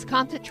focus,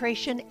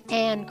 concentration,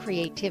 and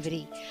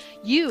creativity.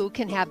 You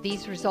can have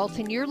these results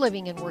in your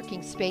living and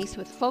working space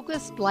with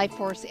Focused Life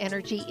Force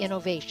Energy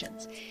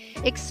Innovations.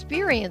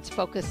 Experience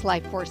Focused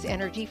Life Force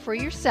Energy for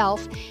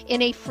yourself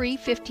in a free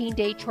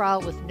 15-day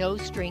trial with no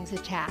strings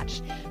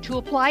attached. To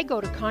apply,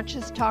 go to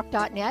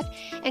ConsciousTalk.net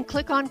and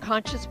click on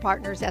Conscious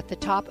Partners at the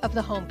top of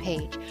the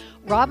homepage.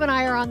 Rob and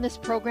I are on this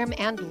program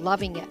and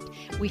loving it.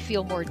 We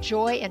feel more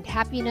joy and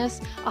happiness,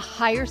 a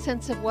higher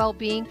sense of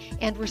well-being,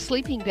 and we're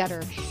sleeping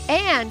better.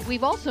 And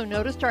we've also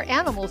noticed our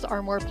animals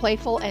are more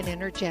playful and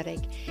energetic.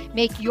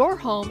 Make your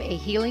home a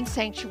healing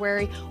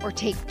sanctuary or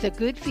take the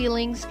good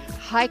feelings,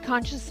 high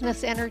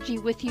consciousness energy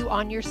with you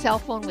on your cell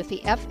phone with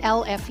the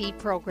FLFE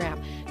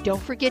program.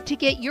 Don't forget to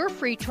get your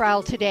free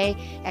trial today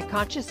at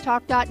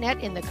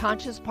ConsciousTalk.net in the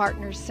Conscious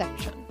Partners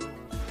section.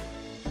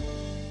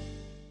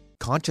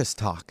 Conscious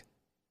Talk.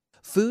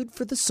 Food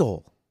for the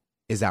soul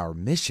is our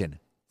mission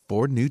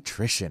for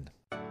nutrition.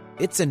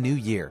 It's a new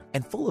year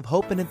and full of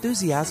hope and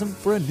enthusiasm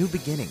for a new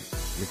beginning.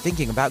 You're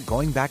thinking about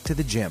going back to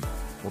the gym.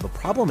 Well, the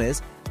problem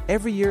is,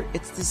 every year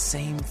it's the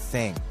same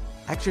thing.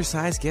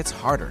 Exercise gets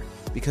harder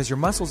because your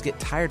muscles get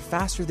tired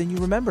faster than you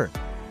remember.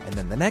 And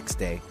then the next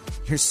day,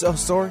 you're so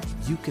sore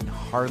you can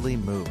hardly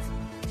move.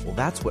 Well,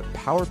 that's what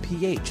Power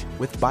pH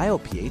with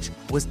BioPH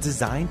was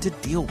designed to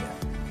deal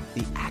with.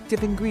 The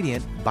active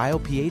ingredient,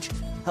 BioPH,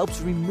 helps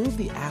remove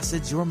the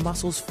acids your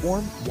muscles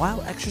form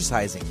while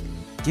exercising,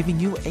 giving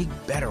you a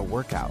better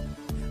workout.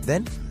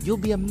 Then you'll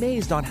be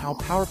amazed on how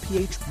Power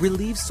pH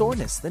relieves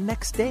soreness the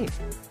next day,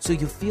 so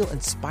you'll feel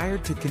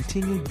inspired to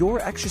continue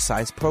your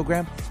exercise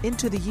program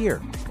into the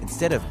year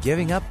instead of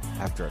giving up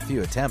after a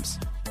few attempts.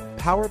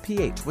 Power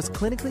pH was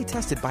clinically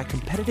tested by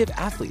competitive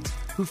athletes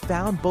who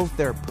found both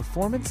their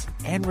performance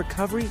and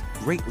recovery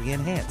greatly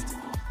enhanced.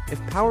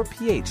 If Power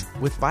pH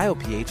with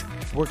BioPH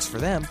works for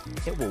them,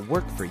 it will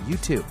work for you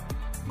too.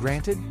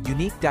 Granted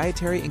unique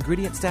dietary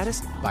ingredient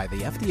status by the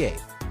FDA.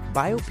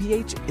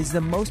 BioPH is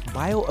the most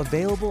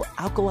bioavailable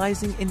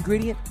alkalizing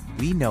ingredient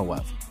we know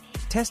of.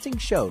 Testing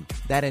showed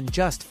that in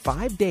just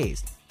 5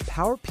 days,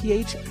 Power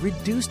pH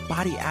reduced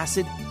body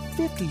acid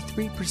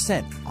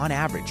 53% on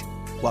average,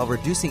 while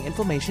reducing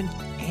inflammation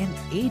and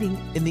aiding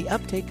in the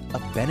uptake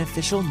of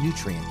beneficial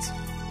nutrients.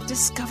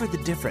 Discover the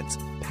difference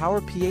Power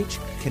pH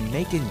can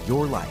make in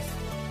your life.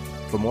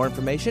 For more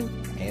information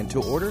and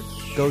to order,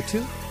 go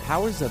to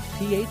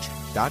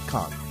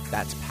powersofph.com.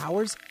 That's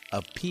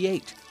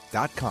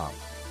powersofph.com.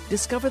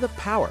 Discover the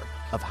power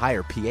of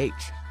higher pH.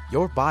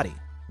 Your body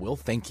will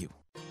thank you.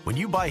 When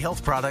you buy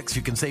health products,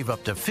 you can save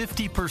up to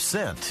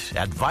 50%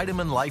 at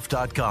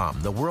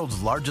VitaminLife.com, the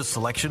world's largest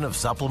selection of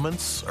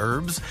supplements,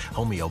 herbs,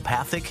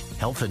 homeopathic,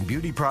 health and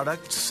beauty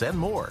products, and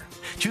more.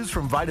 Choose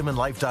from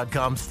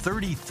VitaminLife.com's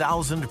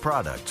 30,000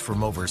 products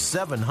from over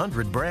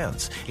 700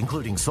 brands,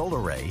 including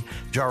Solaray,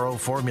 Jarrow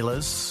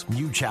Formulas,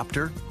 New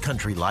Chapter,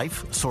 Country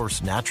Life,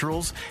 Source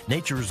Naturals,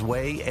 Nature's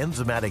Way,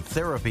 Enzymatic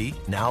Therapy,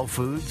 Now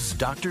Foods,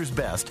 Doctor's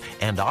Best,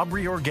 and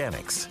Aubrey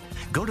Organics.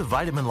 Go to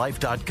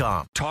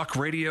VitaminLife.com. Talk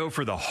radio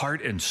for the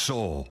heart and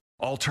soul.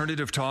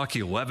 Alternative Talk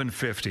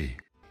 1150.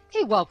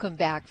 Hey, welcome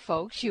back,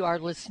 folks. You are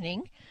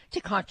listening to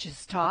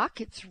Conscious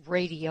Talk. It's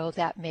radio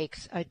that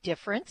makes a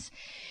difference.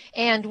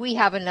 And we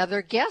have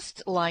another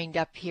guest lined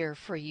up here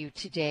for you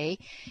today.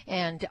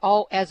 And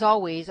as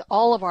always,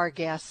 all of our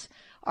guests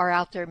are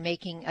out there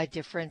making a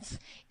difference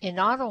in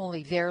not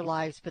only their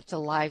lives, but the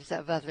lives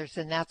of others.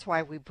 And that's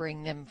why we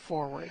bring them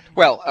forward.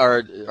 Well,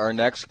 our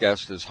next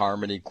guest is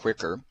Harmony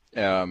Quicker.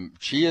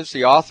 She is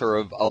the author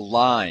of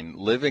Align,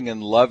 Living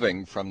and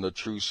Loving from the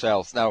True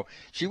Self. Now,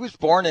 she was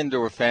born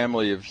into a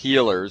family of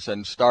healers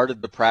and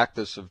started the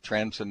practice of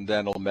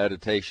transcendental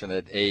meditation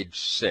at age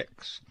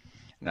 6.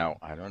 Now,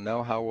 I don't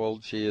know how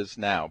old she is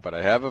now, but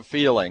I have a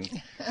feeling,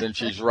 since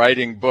she's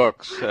writing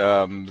books,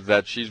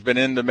 that she's been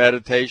into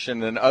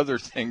meditation and other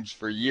things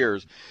for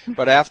years.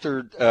 But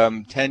after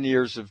 10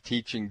 years of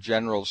teaching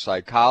general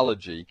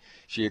psychology,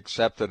 she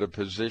accepted a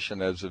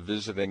position as a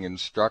visiting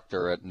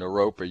instructor at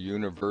Naropa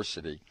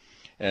University,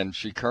 and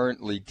she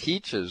currently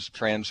teaches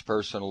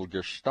transpersonal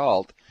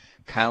Gestalt,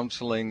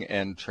 counseling,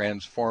 and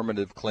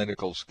transformative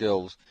clinical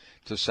skills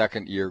to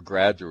second-year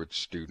graduate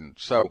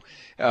students. So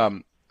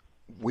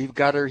we've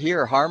got her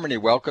here. Harmony,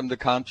 welcome to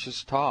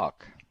Conscious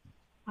Talk.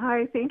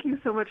 Hi, thank you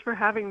so much for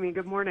having me.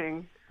 Good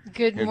morning.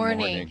 Good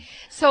morning.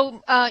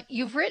 So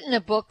you've written a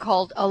book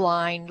called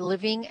Align,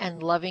 Living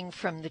and Loving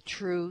from the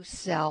True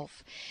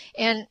Self.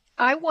 And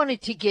I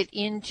wanted to get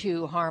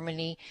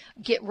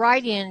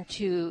right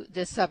into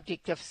the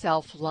subject of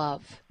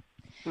self-love,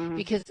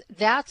 because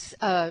that's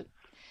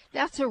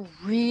That's a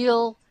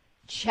real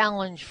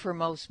challenge for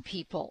most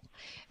people.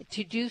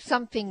 To do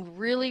something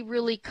really,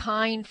 really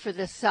kind for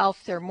the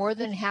self, they're more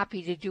than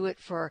happy to do it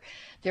for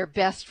their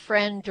best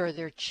friend or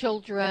their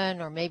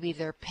children or maybe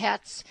their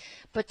pets.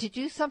 But to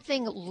do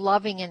something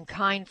loving and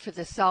kind for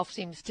the self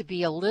seems to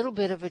be a little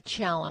bit of a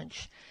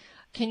challenge.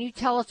 Can you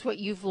tell us what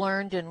you've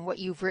learned and what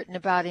you've written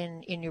about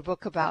in your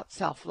book about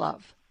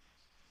self-love?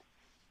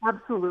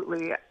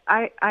 Absolutely.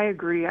 I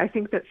agree. I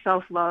think that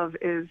self-love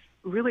is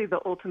really the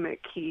ultimate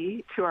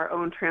key to our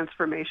own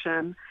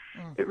transformation.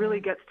 Mm-hmm. It really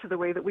gets to the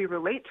way that we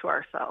relate to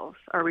ourselves.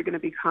 Are we going to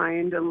be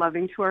kind and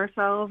loving to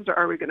ourselves, or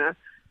are we going to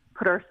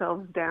put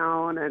ourselves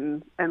down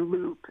and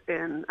loop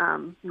in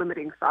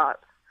limiting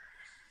thoughts?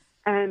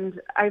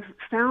 And I've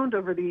found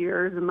over the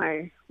years in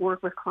my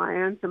work with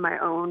clients and my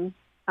own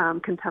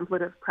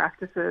contemplative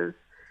practices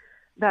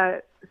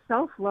that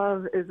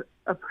self-love is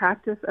a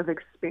practice of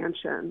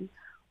expansion,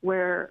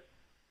 where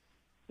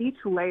each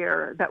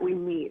layer that we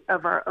meet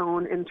of our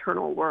own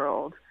internal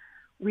world,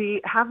 we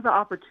have the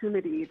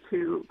opportunity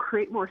to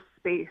create more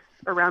space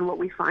around what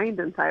we find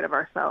inside of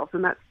ourselves.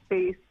 And that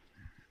space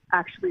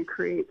actually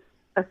creates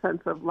a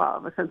sense of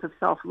love, a sense of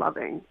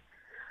self-loving.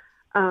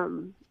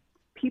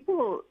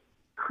 People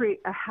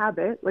create a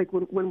habit, like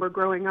when we're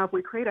growing up,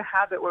 we create a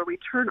habit where we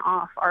turn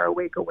off our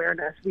awake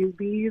awareness. We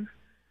leave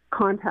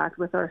contact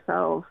with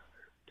ourselves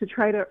to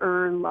try to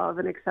earn love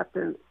and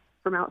acceptance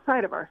from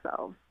outside of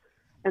ourselves.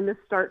 And this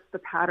starts the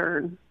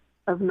pattern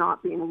of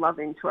not being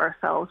loving to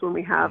ourselves when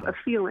we have a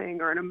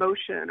feeling or an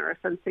emotion or a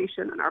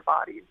sensation in our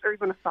bodies or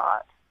even a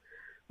thought.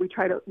 We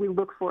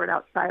look for it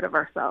outside of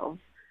ourselves.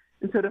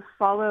 And so to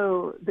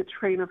follow the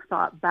train of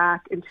thought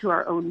back into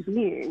our own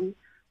being,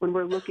 when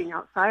we're looking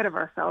outside of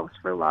ourselves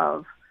for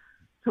love,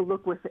 to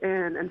look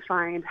within and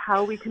find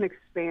how we can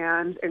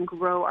expand and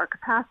grow our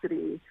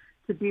capacity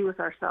to be with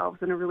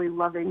ourselves in a really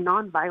loving,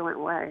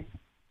 nonviolent way.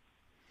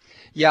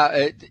 Yeah,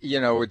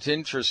 it's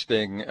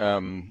interesting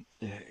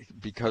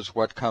because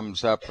what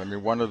comes up, I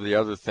mean, one of the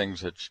other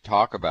things that you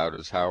talk about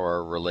is how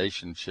our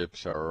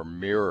relationships are a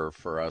mirror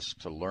for us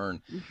to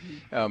learn.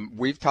 Mm-hmm.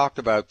 We've talked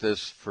about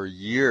this for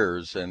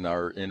years in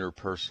our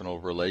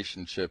interpersonal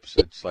relationships.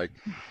 It's like,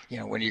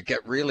 when you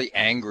get really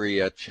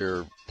angry at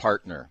your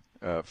partner,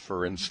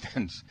 for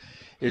instance,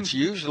 it's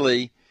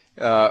usually,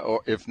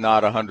 or if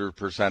not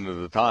 100% of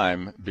the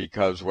time,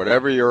 because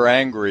whatever you're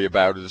angry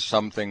about is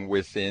something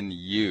within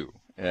you.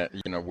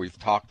 We've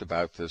talked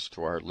about this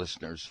to our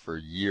listeners for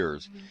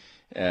years. Mm-hmm.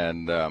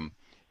 And,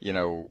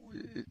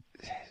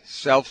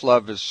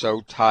 self-love is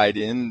so tied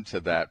into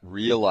that,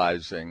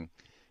 realizing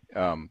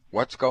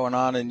what's going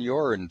on in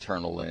your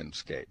internal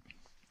landscape.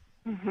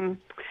 Mm-hmm.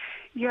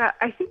 Yeah,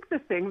 I think the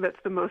thing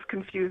that's the most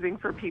confusing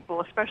for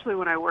people, especially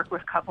when I work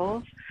with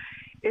couples,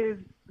 is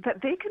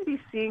that they can be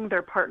seeing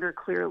their partner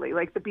clearly.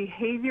 Like the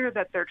behavior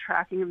that they're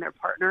tracking in their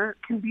partner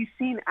can be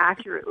seen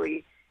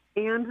accurately,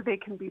 and they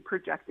can be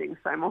projecting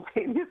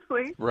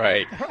simultaneously.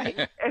 Right.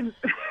 And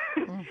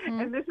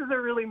and this is a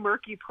really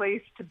murky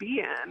place to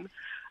be in.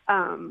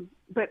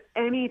 But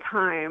any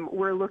time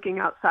we're looking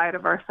outside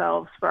of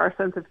ourselves for our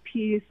sense of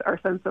peace, our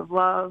sense of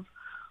love,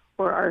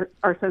 or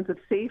our sense of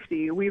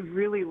safety, we've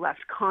really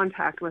left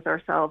contact with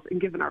ourselves and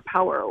given our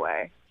power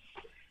away.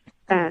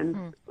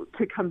 And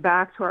to come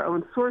back to our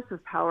own source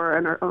of power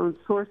and our own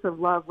source of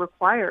love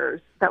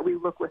requires that we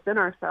look within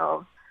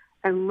ourselves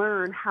and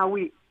learn how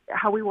we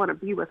want to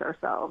be with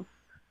ourselves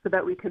so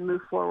that we can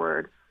move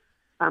forward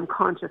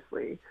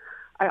consciously.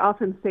 I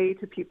often say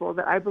to people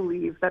that I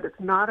believe that it's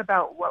not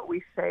about what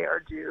we say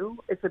or do,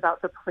 it's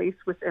about the place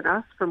within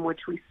us from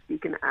which we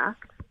speak and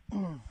act.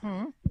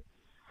 Mm-hmm.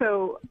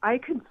 So I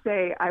can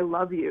say I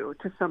love you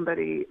to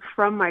somebody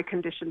from my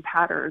conditioned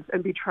patterns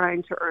and be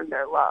trying to earn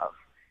their love.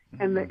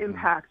 And the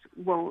impact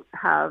won't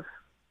have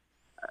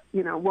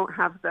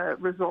the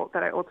result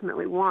that I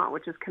ultimately want,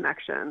 which is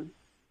connection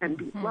and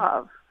deep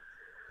love.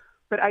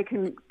 But I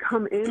can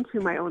come into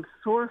my own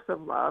source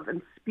of love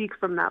and speak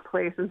from that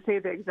place and say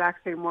the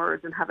exact same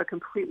words and have a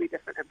completely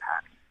different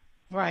impact.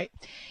 Right.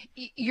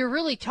 You're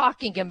really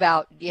talking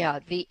about,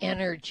 the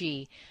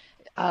energy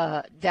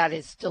that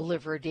is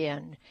delivered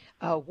in.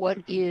 What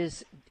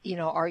is,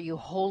 are you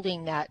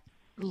holding that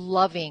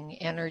loving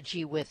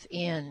energy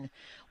within?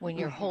 When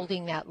you're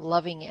holding that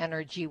loving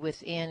energy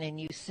within and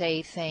you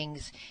say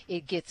things,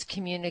 it gets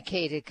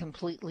communicated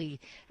completely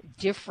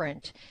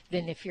different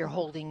than if you're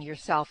holding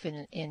yourself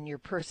in your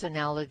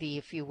personality,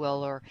 if you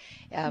will, or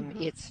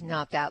it's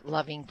not that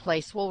loving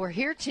place. Well, we're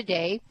here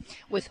today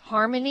with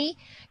Harmony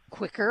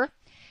Quicker.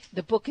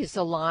 The book is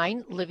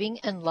Align, Living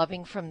and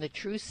Loving from the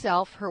True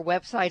Self. Her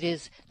website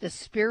is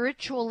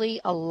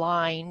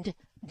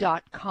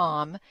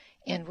thespirituallyaligned.com.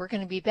 And we're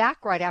going to be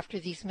back right after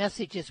these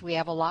messages. We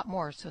have a lot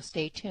more, so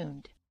stay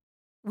tuned.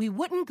 We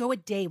wouldn't go a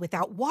day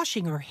without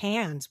washing our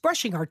hands,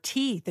 brushing our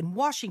teeth, and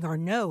washing our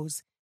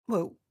nose.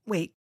 Whoa,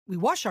 wait, we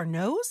wash our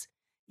nose?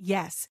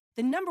 Yes,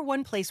 the number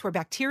one place where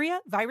bacteria,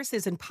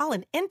 viruses, and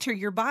pollen enter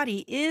your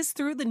body is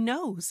through the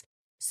nose.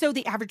 So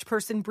the average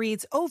person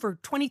breathes over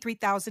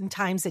 23,000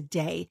 times a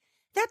day.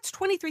 That's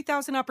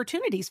 23,000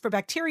 opportunities for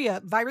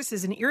bacteria,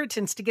 viruses, and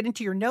irritants to get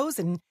into your nose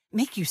and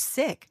make you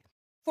sick.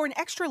 For an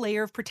extra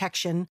layer of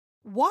protection,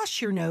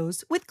 wash your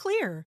nose with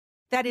Xlear.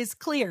 That is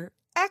Xlear,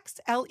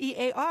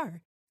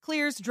 Xlear.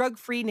 Xlear's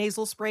drug-free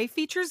nasal spray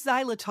features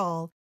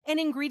xylitol, an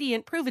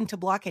ingredient proven to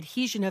block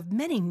adhesion of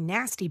many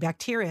nasty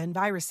bacteria and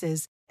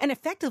viruses and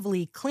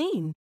effectively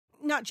clean.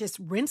 Not just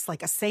rinse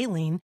like a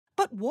saline,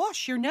 but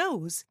wash your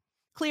nose.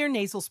 Xlear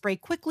nasal spray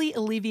quickly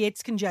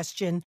alleviates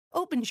congestion,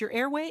 opens your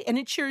airway, and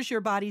ensures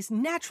your body's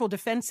natural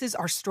defenses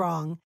are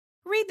strong.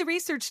 Read the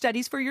research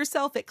studies for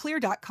yourself at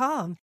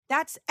Xlear.com.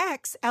 That's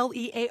Xlear.com.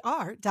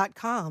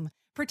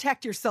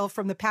 Protect yourself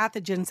from the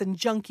pathogens and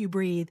junk you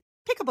breathe.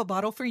 Pick up a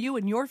bottle for you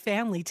and your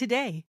family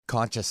today.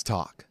 Conscious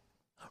Talk.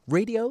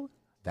 Radio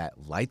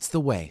that lights the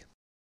way.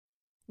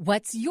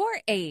 What's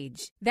your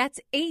age? That's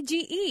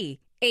AGE.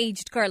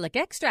 Aged garlic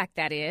extract,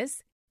 that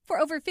is. For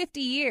over 50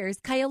 years,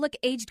 Kyolic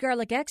Aged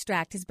Garlic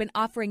Extract has been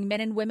offering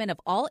men and women of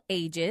all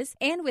ages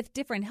and with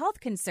different health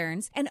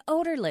concerns an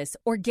odorless,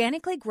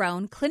 organically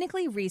grown,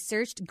 clinically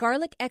researched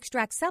garlic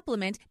extract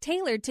supplement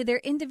tailored to their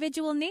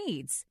individual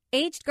needs.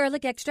 Aged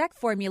garlic extract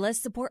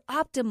formulas support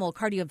optimal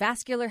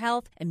cardiovascular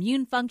health,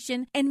 immune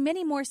function, and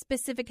many more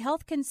specific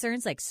health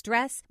concerns like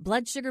stress,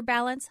 blood sugar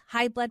balance,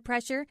 high blood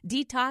pressure,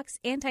 detox,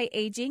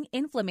 anti-aging,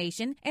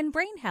 inflammation, and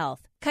brain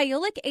health.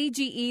 Kyolic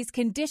AGE's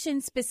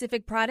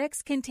condition-specific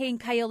products contain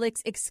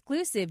Kyolic's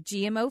exclusive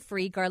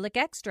GMO-free garlic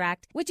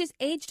extract, which is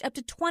aged up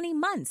to 20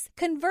 months,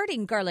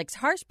 converting garlic's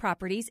harsh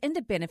properties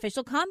into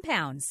beneficial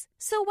compounds.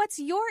 So what's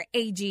your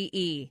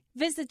AGE?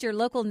 Visit your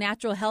local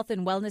natural health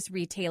and wellness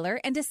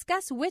retailer and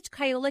discuss which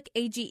Kyolic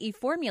AGE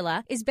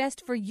formula is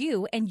best for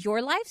you and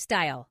your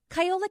lifestyle.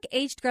 Kyolic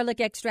Aged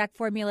Garlic Extract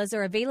formulas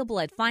are available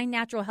at fine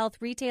natural health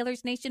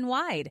retailers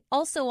nationwide,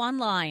 also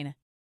online.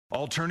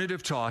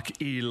 Alternative Talk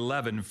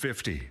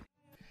 1150.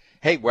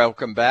 Hey,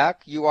 welcome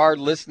back. You are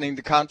listening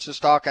to Conscious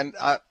Talk, and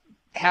I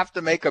have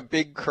to make a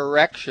big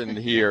correction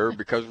here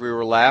because we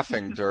were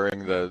laughing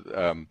during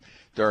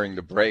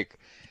the break.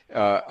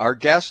 Our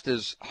guest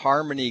is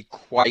Harmony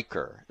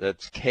Kwiker.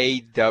 That's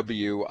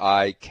Kwiker,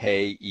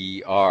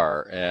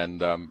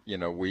 and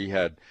we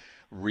had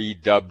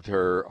redubbed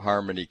her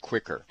Harmony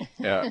Quicker,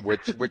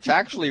 which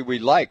actually we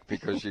like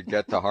because you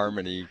get to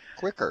Harmony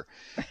quicker.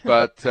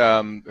 But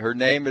her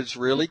name is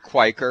really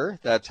Kwiker.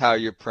 That's how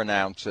you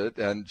pronounce it.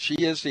 And she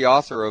is the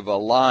author of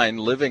Align,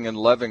 Living and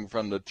Loving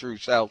from the True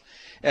Self.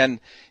 And,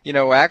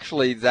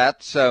 actually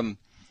that's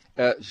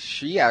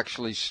she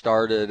actually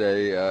started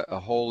a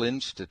whole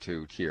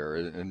institute here,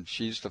 and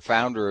she's the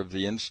founder of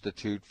the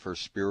Institute for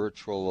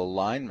Spiritual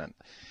Alignment.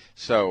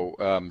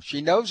 So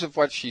she knows of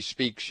what she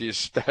speaks. She has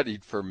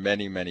studied for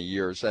many, many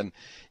years. And,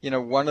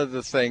 one of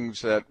the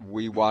things that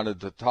we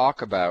wanted to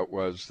talk about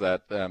was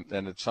that,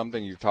 and it's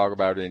something you talk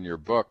about in your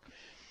book,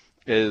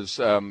 is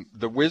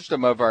the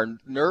wisdom of our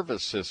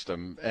nervous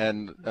system.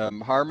 And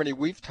Harmony,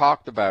 we've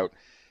talked about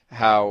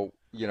how,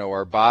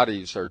 our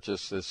bodies are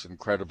just this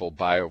incredible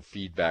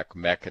biofeedback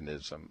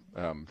mechanism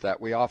that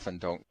we often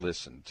don't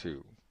listen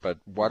to. But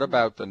what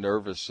about the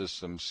nervous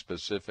system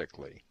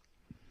specifically?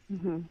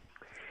 Mm-hmm.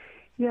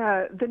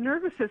 Yeah, the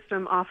nervous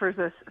system offers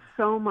us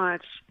so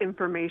much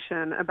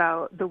information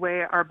about the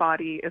way our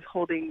body is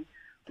holding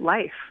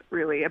life,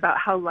 really, about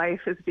how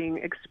life is being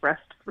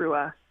expressed through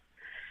us.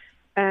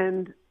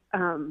 And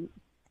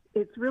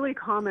it's really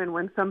common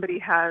when somebody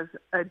has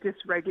a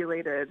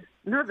dysregulated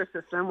nervous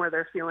system where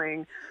they're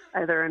feeling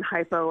either in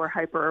hypo or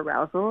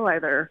hyperarousal,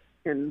 either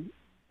in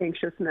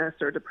anxiousness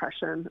or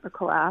depression or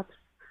collapse,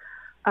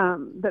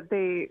 that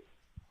they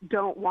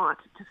don't want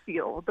to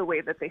feel the way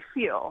that they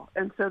feel.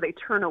 And so they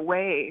turn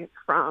away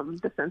from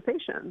the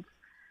sensations.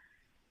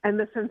 And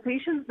the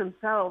sensations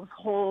themselves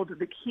hold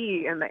the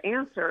key and the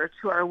answer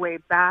to our way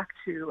back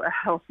to a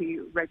healthy,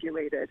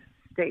 regulated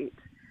state.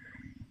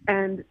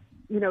 And,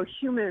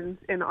 humans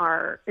in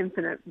our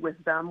infinite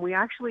wisdom, we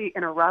actually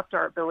interrupt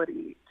our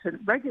ability to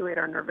regulate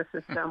our nervous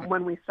system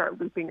when we start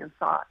looping in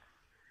thoughts.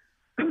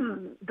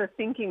 The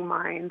thinking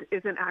mind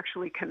isn't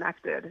actually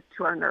connected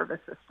to our nervous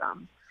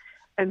system.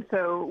 And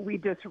so we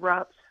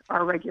disrupt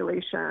our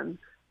regulation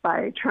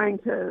by trying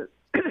to,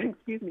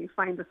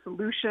 find a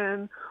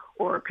solution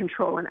or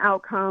control an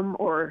outcome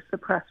or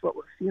suppress what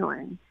we're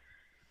feeling.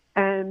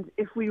 And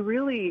if we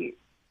really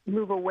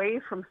move away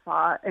from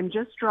thought and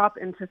just drop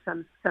into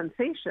some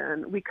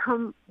sensation, we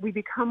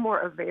become more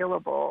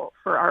available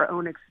for our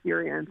own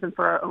experience and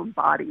for our own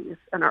bodies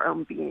and our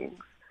own beings.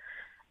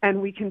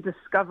 And we can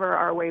discover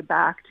our way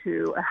back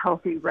to a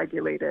healthy,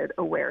 regulated,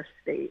 aware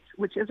state,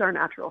 which is our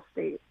natural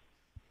state.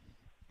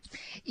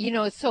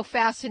 It's so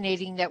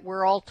fascinating that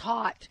we're all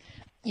taught,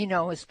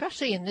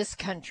 especially in this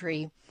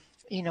country,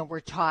 we're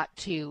taught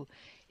to,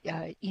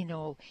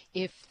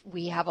 if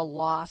we have a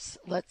loss,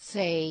 let's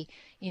say,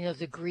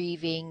 the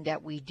grieving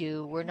that we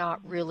do, we're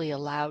not really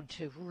allowed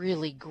to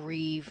really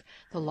grieve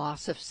the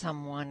loss of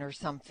someone or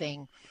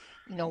something.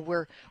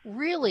 We're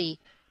really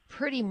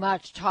pretty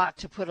much taught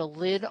to put a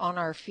lid on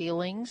our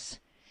feelings,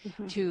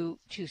 mm-hmm.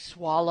 to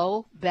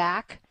swallow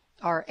back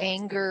our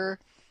anger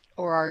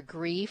or our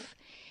grief.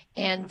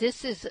 And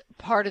this is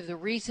part of the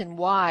reason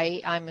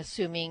why I'm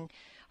assuming,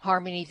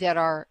 Harmony, that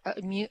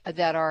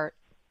our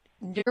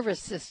nervous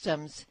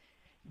systems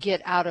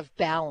get out of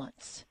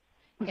balance.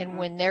 And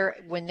when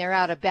they're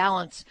out of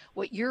balance,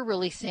 what you're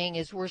really saying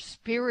is we're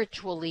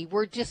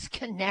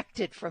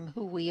disconnected from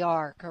who we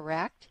are,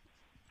 correct?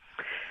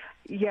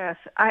 Yes,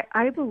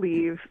 I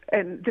believe,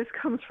 and this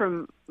comes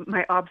from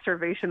my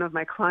observation of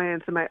my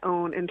clients and my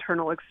own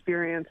internal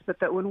experience, but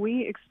that when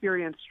we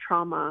experience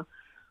trauma,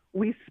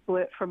 we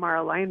split from our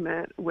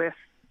alignment with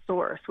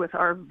source, with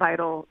our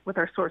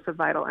source of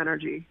vital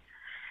energy.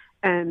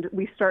 And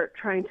we start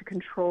trying to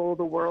control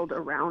the world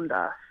around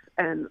us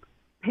and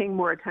paying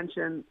more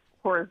attention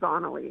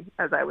horizontally,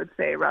 as I would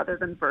say, rather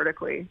than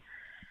vertically.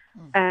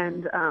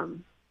 And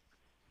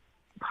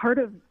part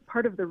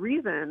of the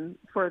reason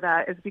for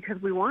that is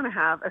because we want to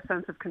have a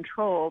sense of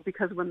control,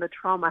 because when the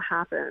trauma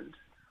happened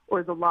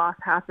or the loss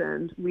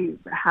happened, we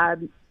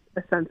had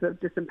a sense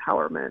of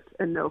disempowerment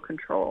and no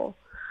control.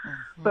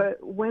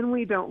 But when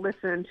we don't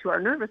listen to our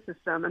nervous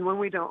system and when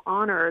we don't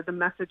honor the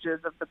messages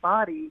of the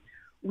body,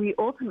 we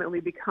ultimately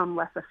become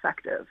less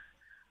effective.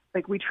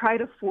 Like, we try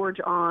to forge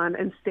on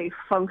and stay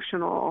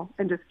functional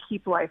and just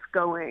keep life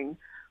going.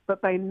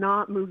 But by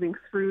not moving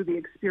through the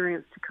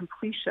experience to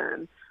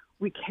completion,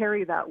 we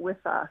carry that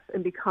with us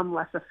and become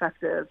less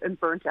effective and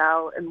burnt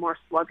out and more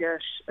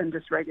sluggish and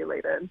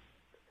dysregulated.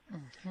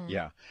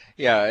 Yeah.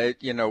 We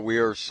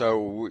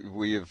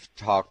have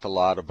talked a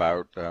lot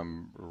about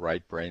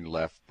right brain,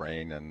 left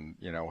brain, and,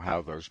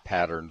 how those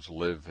patterns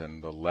live in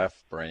the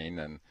left brain,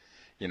 and,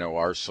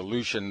 our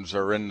solutions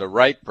are in the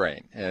right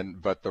brain.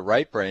 But the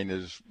right brain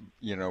is,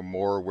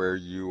 more where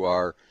you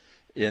are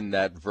in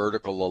that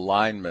vertical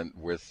alignment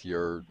with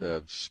your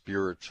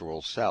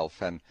spiritual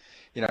self. And,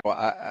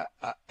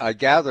 I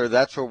gather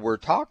that's what we're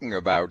talking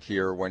about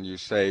here when you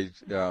say,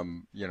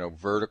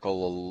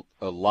 vertical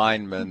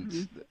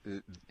alignment.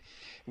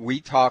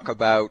 We talk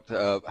about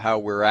how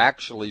we're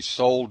actually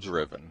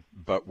soul-driven,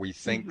 but we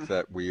think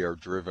that we are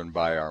driven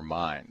by our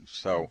minds.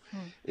 So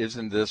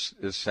isn't this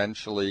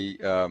essentially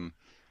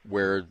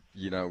where,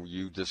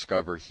 you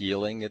discover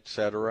healing, et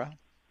cetera?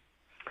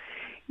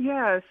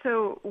 Yeah,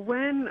 so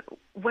when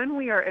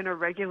we are in a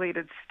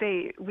regulated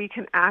state, we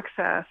can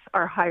access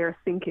our higher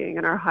thinking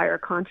and our higher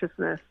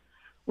consciousness,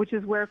 which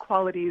is where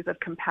qualities of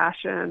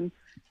compassion,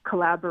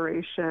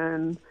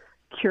 collaboration,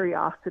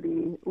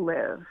 curiosity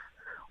live.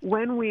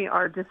 When we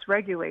are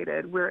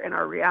dysregulated, we're in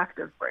our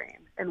reactive brain,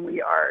 and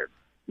we are,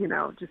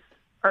 just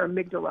our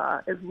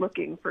amygdala is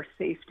looking for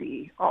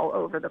safety all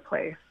over the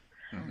place.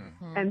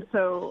 And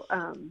so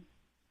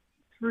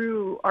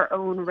through our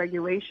own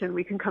regulation,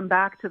 we can come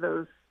back to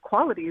those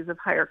qualities of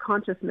higher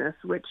consciousness,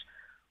 which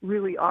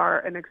really are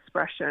an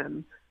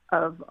expression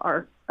of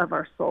our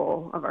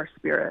soul, of our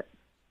spirit.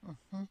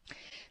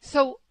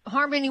 So,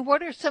 Harmony,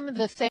 what are some of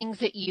the things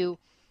that you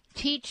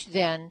teach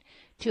then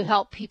to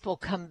help people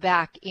come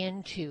back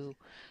into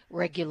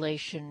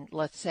regulation,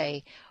 let's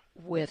say,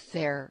 with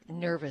their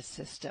nervous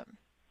system?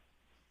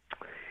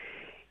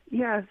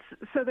 Yes,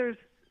 so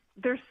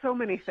there's so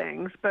many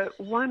things, but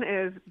one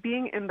is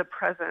being in the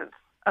presence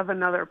of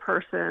another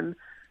person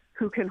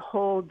who can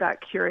hold that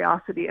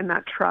curiosity and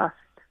that trust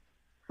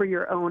for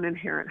your own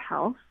inherent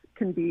health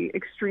can be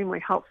extremely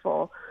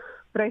helpful.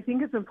 But I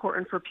think it's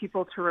important for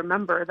people to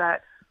remember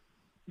that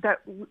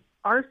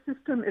our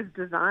system is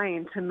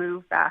designed to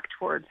move back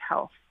towards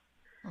health.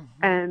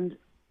 And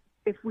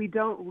if we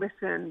don't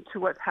listen to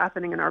what's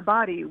happening in our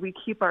body, we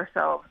keep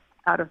ourselves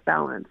out of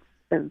balance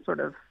and sort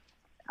of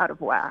out of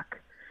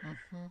whack.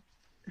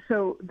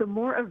 So the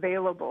more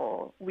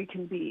available we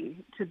can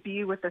be to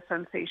be with the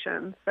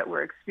sensations that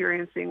we're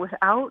experiencing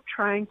without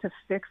trying to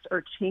fix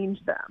or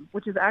change them,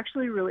 which is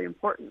actually really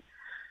important.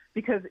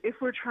 Because if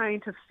we're trying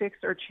to fix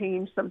or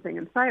change something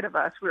inside of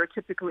us, we're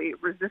typically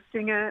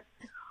resisting it,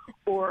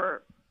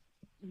 or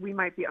we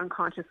might be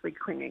unconsciously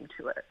clinging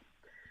to it.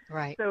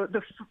 Right. So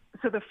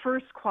the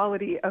first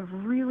quality of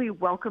really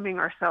welcoming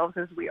ourselves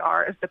as we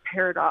are is the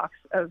paradox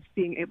of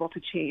being able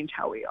to change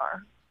how we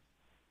are.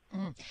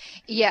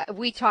 Yeah,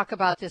 we talk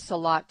about this a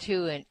lot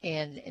too,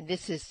 and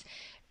this is,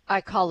 I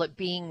call it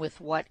being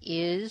with what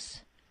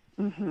is.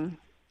 And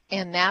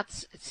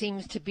that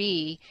seems to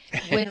be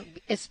when,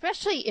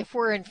 especially if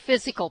we're in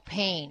physical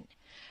pain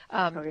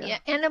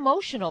and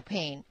emotional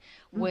pain,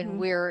 when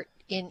we're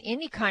in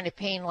any kind of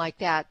pain like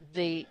that,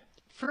 the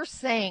first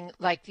thing,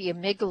 like the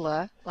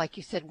amygdala, like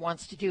you said,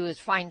 wants to do is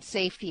find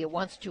safety. It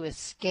wants to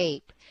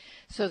escape.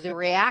 So the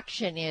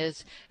reaction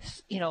is,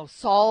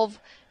 solve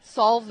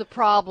the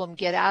problem,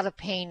 get out of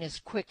pain as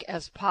quick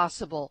as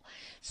possible.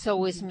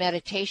 So is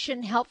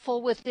meditation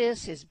helpful with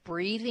this? Is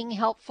breathing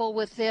helpful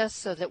with this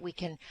so that we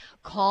can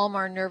calm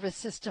our nervous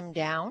system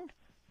down?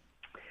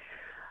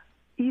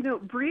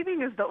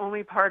 Breathing is the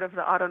only part of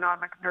the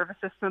autonomic nervous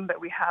system that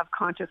we have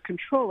conscious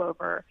control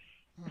over.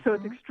 So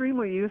it's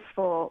extremely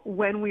useful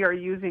when we are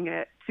using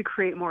it to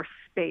create more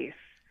space.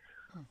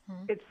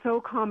 It's so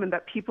common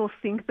that people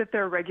think that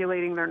they're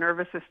regulating their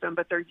nervous system,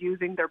 but they're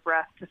using their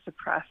breath to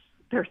suppress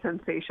their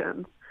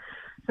sensations.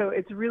 So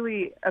it's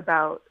really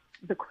about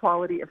the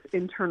quality of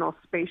internal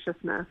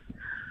spaciousness.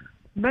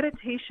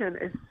 Meditation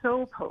is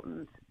so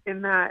potent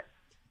in that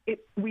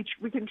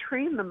we can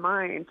train the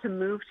mind to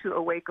move to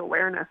awake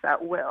awareness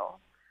at will.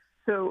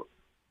 So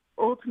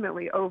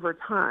ultimately, over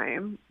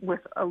time,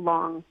 with a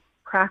long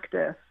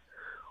practice,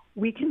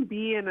 we can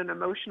be in an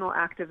emotional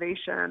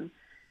activation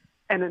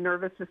and a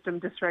nervous system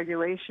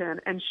dysregulation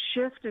and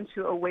shift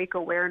into awake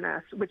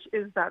awareness, which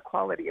is that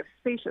quality of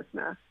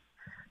spaciousness.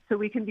 So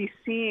we can be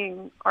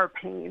seeing our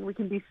pain. We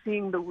can be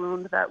seeing the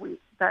wound that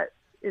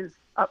is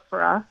up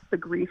for us, the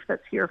grief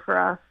that's here for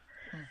us.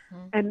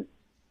 Mm-hmm. And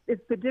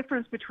it's the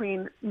difference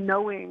between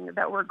knowing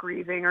that we're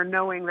grieving or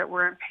knowing that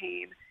we're in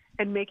pain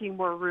and making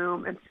more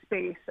room and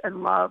space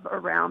and love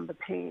around the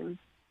pain.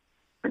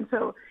 And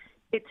so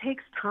it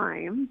takes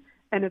time,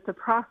 and it's a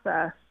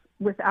process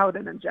without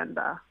an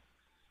agenda.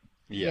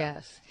 Yeah.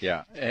 Yes.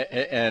 Yeah.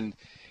 And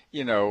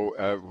you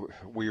know,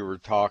 we were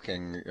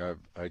talking,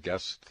 I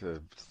guess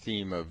the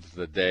theme of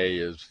the day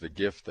is the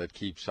gift that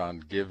keeps on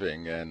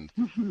giving. And,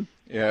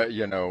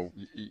 you know,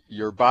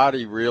 your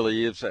body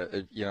really is,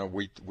 you know,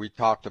 we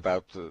talked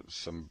about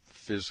some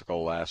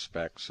physical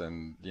aspects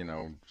and, you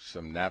know,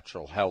 some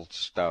natural health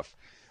stuff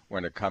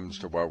when it comes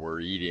to what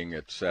we're eating,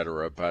 et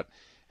cetera. But,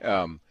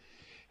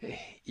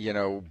 you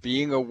know,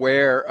 being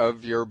aware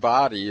of your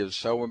body is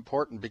so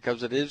important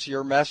because it is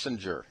your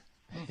messenger.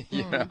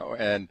 You know,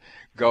 and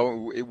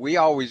we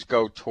always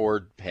go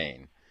toward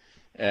pain.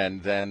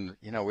 And then,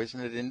 you know,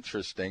 isn't it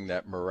interesting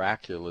that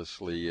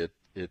miraculously it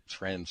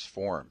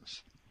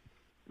transforms?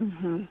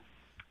 Mm-hmm.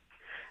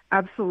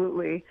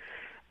 Absolutely.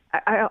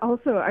 I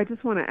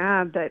just want to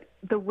add that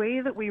the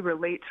way that we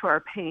relate to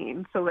our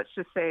pain, so let's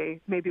just say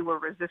maybe we're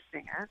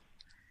resisting it,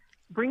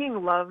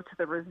 bringing love to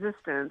the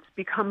resistance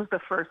becomes the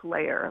first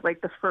layer,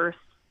 like the first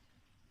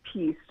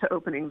piece to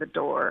opening the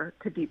door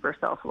to deeper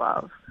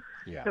self-love.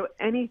 Yeah. So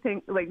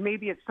anything, like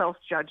maybe it's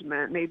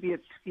self-judgment, maybe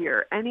it's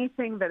fear,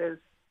 anything that is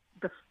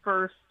the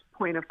first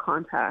point of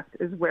contact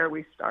is where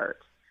we start.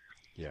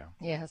 Yeah.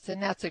 Yes,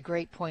 and that's a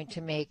great point to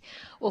make.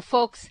 Well,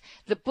 folks,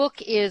 the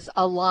book is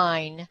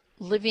Align,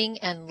 Living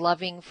and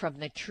Loving from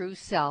the True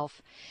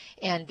Self,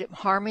 and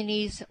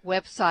Harmony's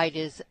website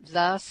is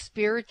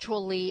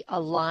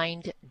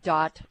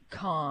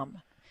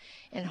thespirituallyaligned.com.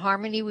 And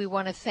Harmony, we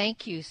want to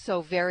thank you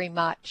so very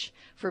much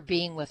for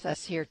being with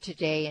us here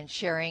today and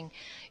sharing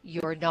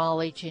your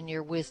knowledge and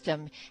your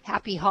wisdom.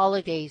 Happy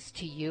holidays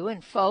to you.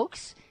 And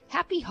folks,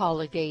 happy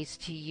holidays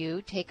to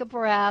you. Take a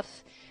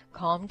breath,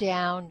 calm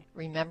down,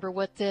 remember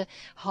what the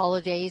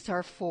holidays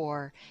are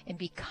for, and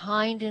be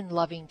kind and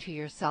loving to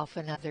yourself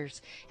and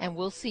others. And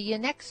we'll see you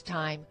next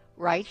time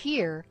right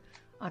here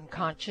on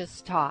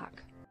Conscious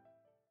Talk.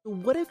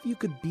 What if you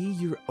could be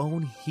your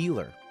own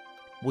healer?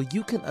 Well,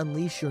 you can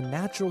unleash your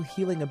natural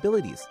healing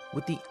abilities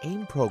with the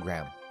AIM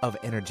program of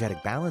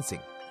energetic balancing.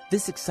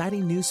 This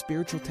exciting new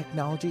spiritual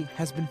technology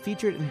has been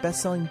featured in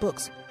best-selling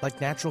books like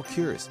Natural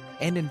Cures,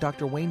 and in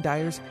Dr. Wayne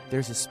Dyer's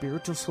There's a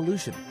Spiritual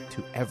Solution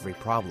to Every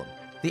Problem.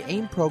 The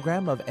AIM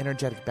program of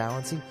energetic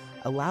balancing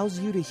allows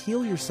you to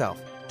heal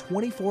yourself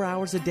 24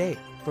 hours a day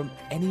from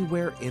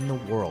anywhere in the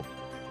world.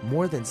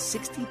 More than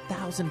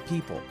 60,000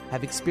 people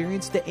have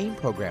experienced the AIM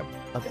program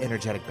of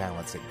energetic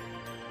balancing.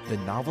 The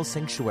novel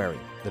Sanctuary,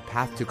 The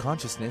Path to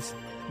Consciousness,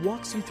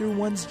 walks you through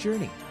one's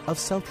journey of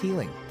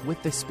self-healing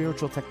with this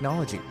spiritual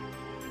technology.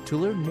 To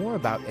learn more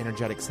about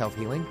energetic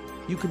self-healing,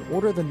 you can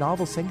order the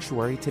novel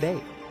Sanctuary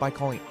today by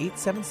calling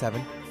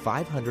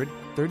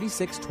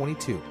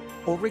 877-500-3622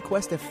 or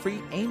request a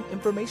free AIM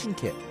information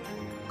kit.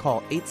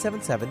 Call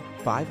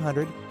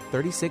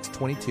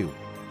 877-500-3622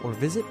 or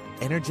visit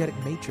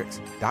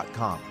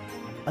energeticmatrix.com.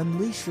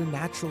 Unleash your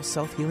natural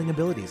self-healing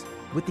abilities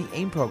with the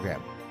AIM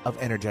program of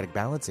energetic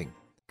balancing.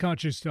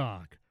 Conscious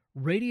Talk,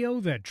 radio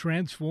that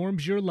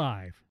transforms your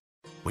life.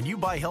 When you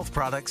buy health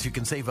products, you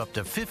can save up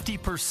to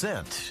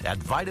 50% at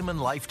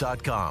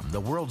VitaminLife.com, the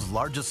world's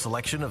largest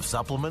selection of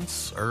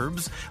supplements,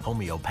 herbs,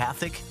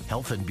 homeopathic,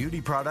 health and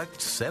beauty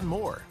products, and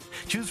more.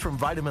 Choose from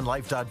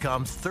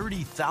VitaminLife.com's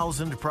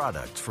 30,000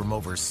 products from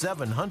over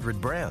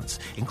 700 brands,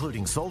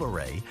 including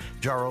Solaray,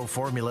 Jarrow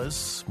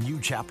Formulas, New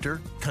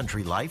Chapter,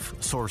 Country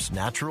Life, Source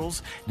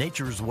Naturals,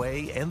 Nature's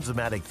Way,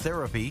 Enzymatic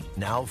Therapy,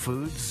 Now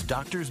Foods,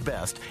 Doctor's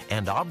Best,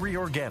 and Aubrey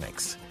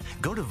Organics.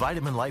 Go to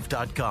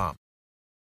VitaminLife.com.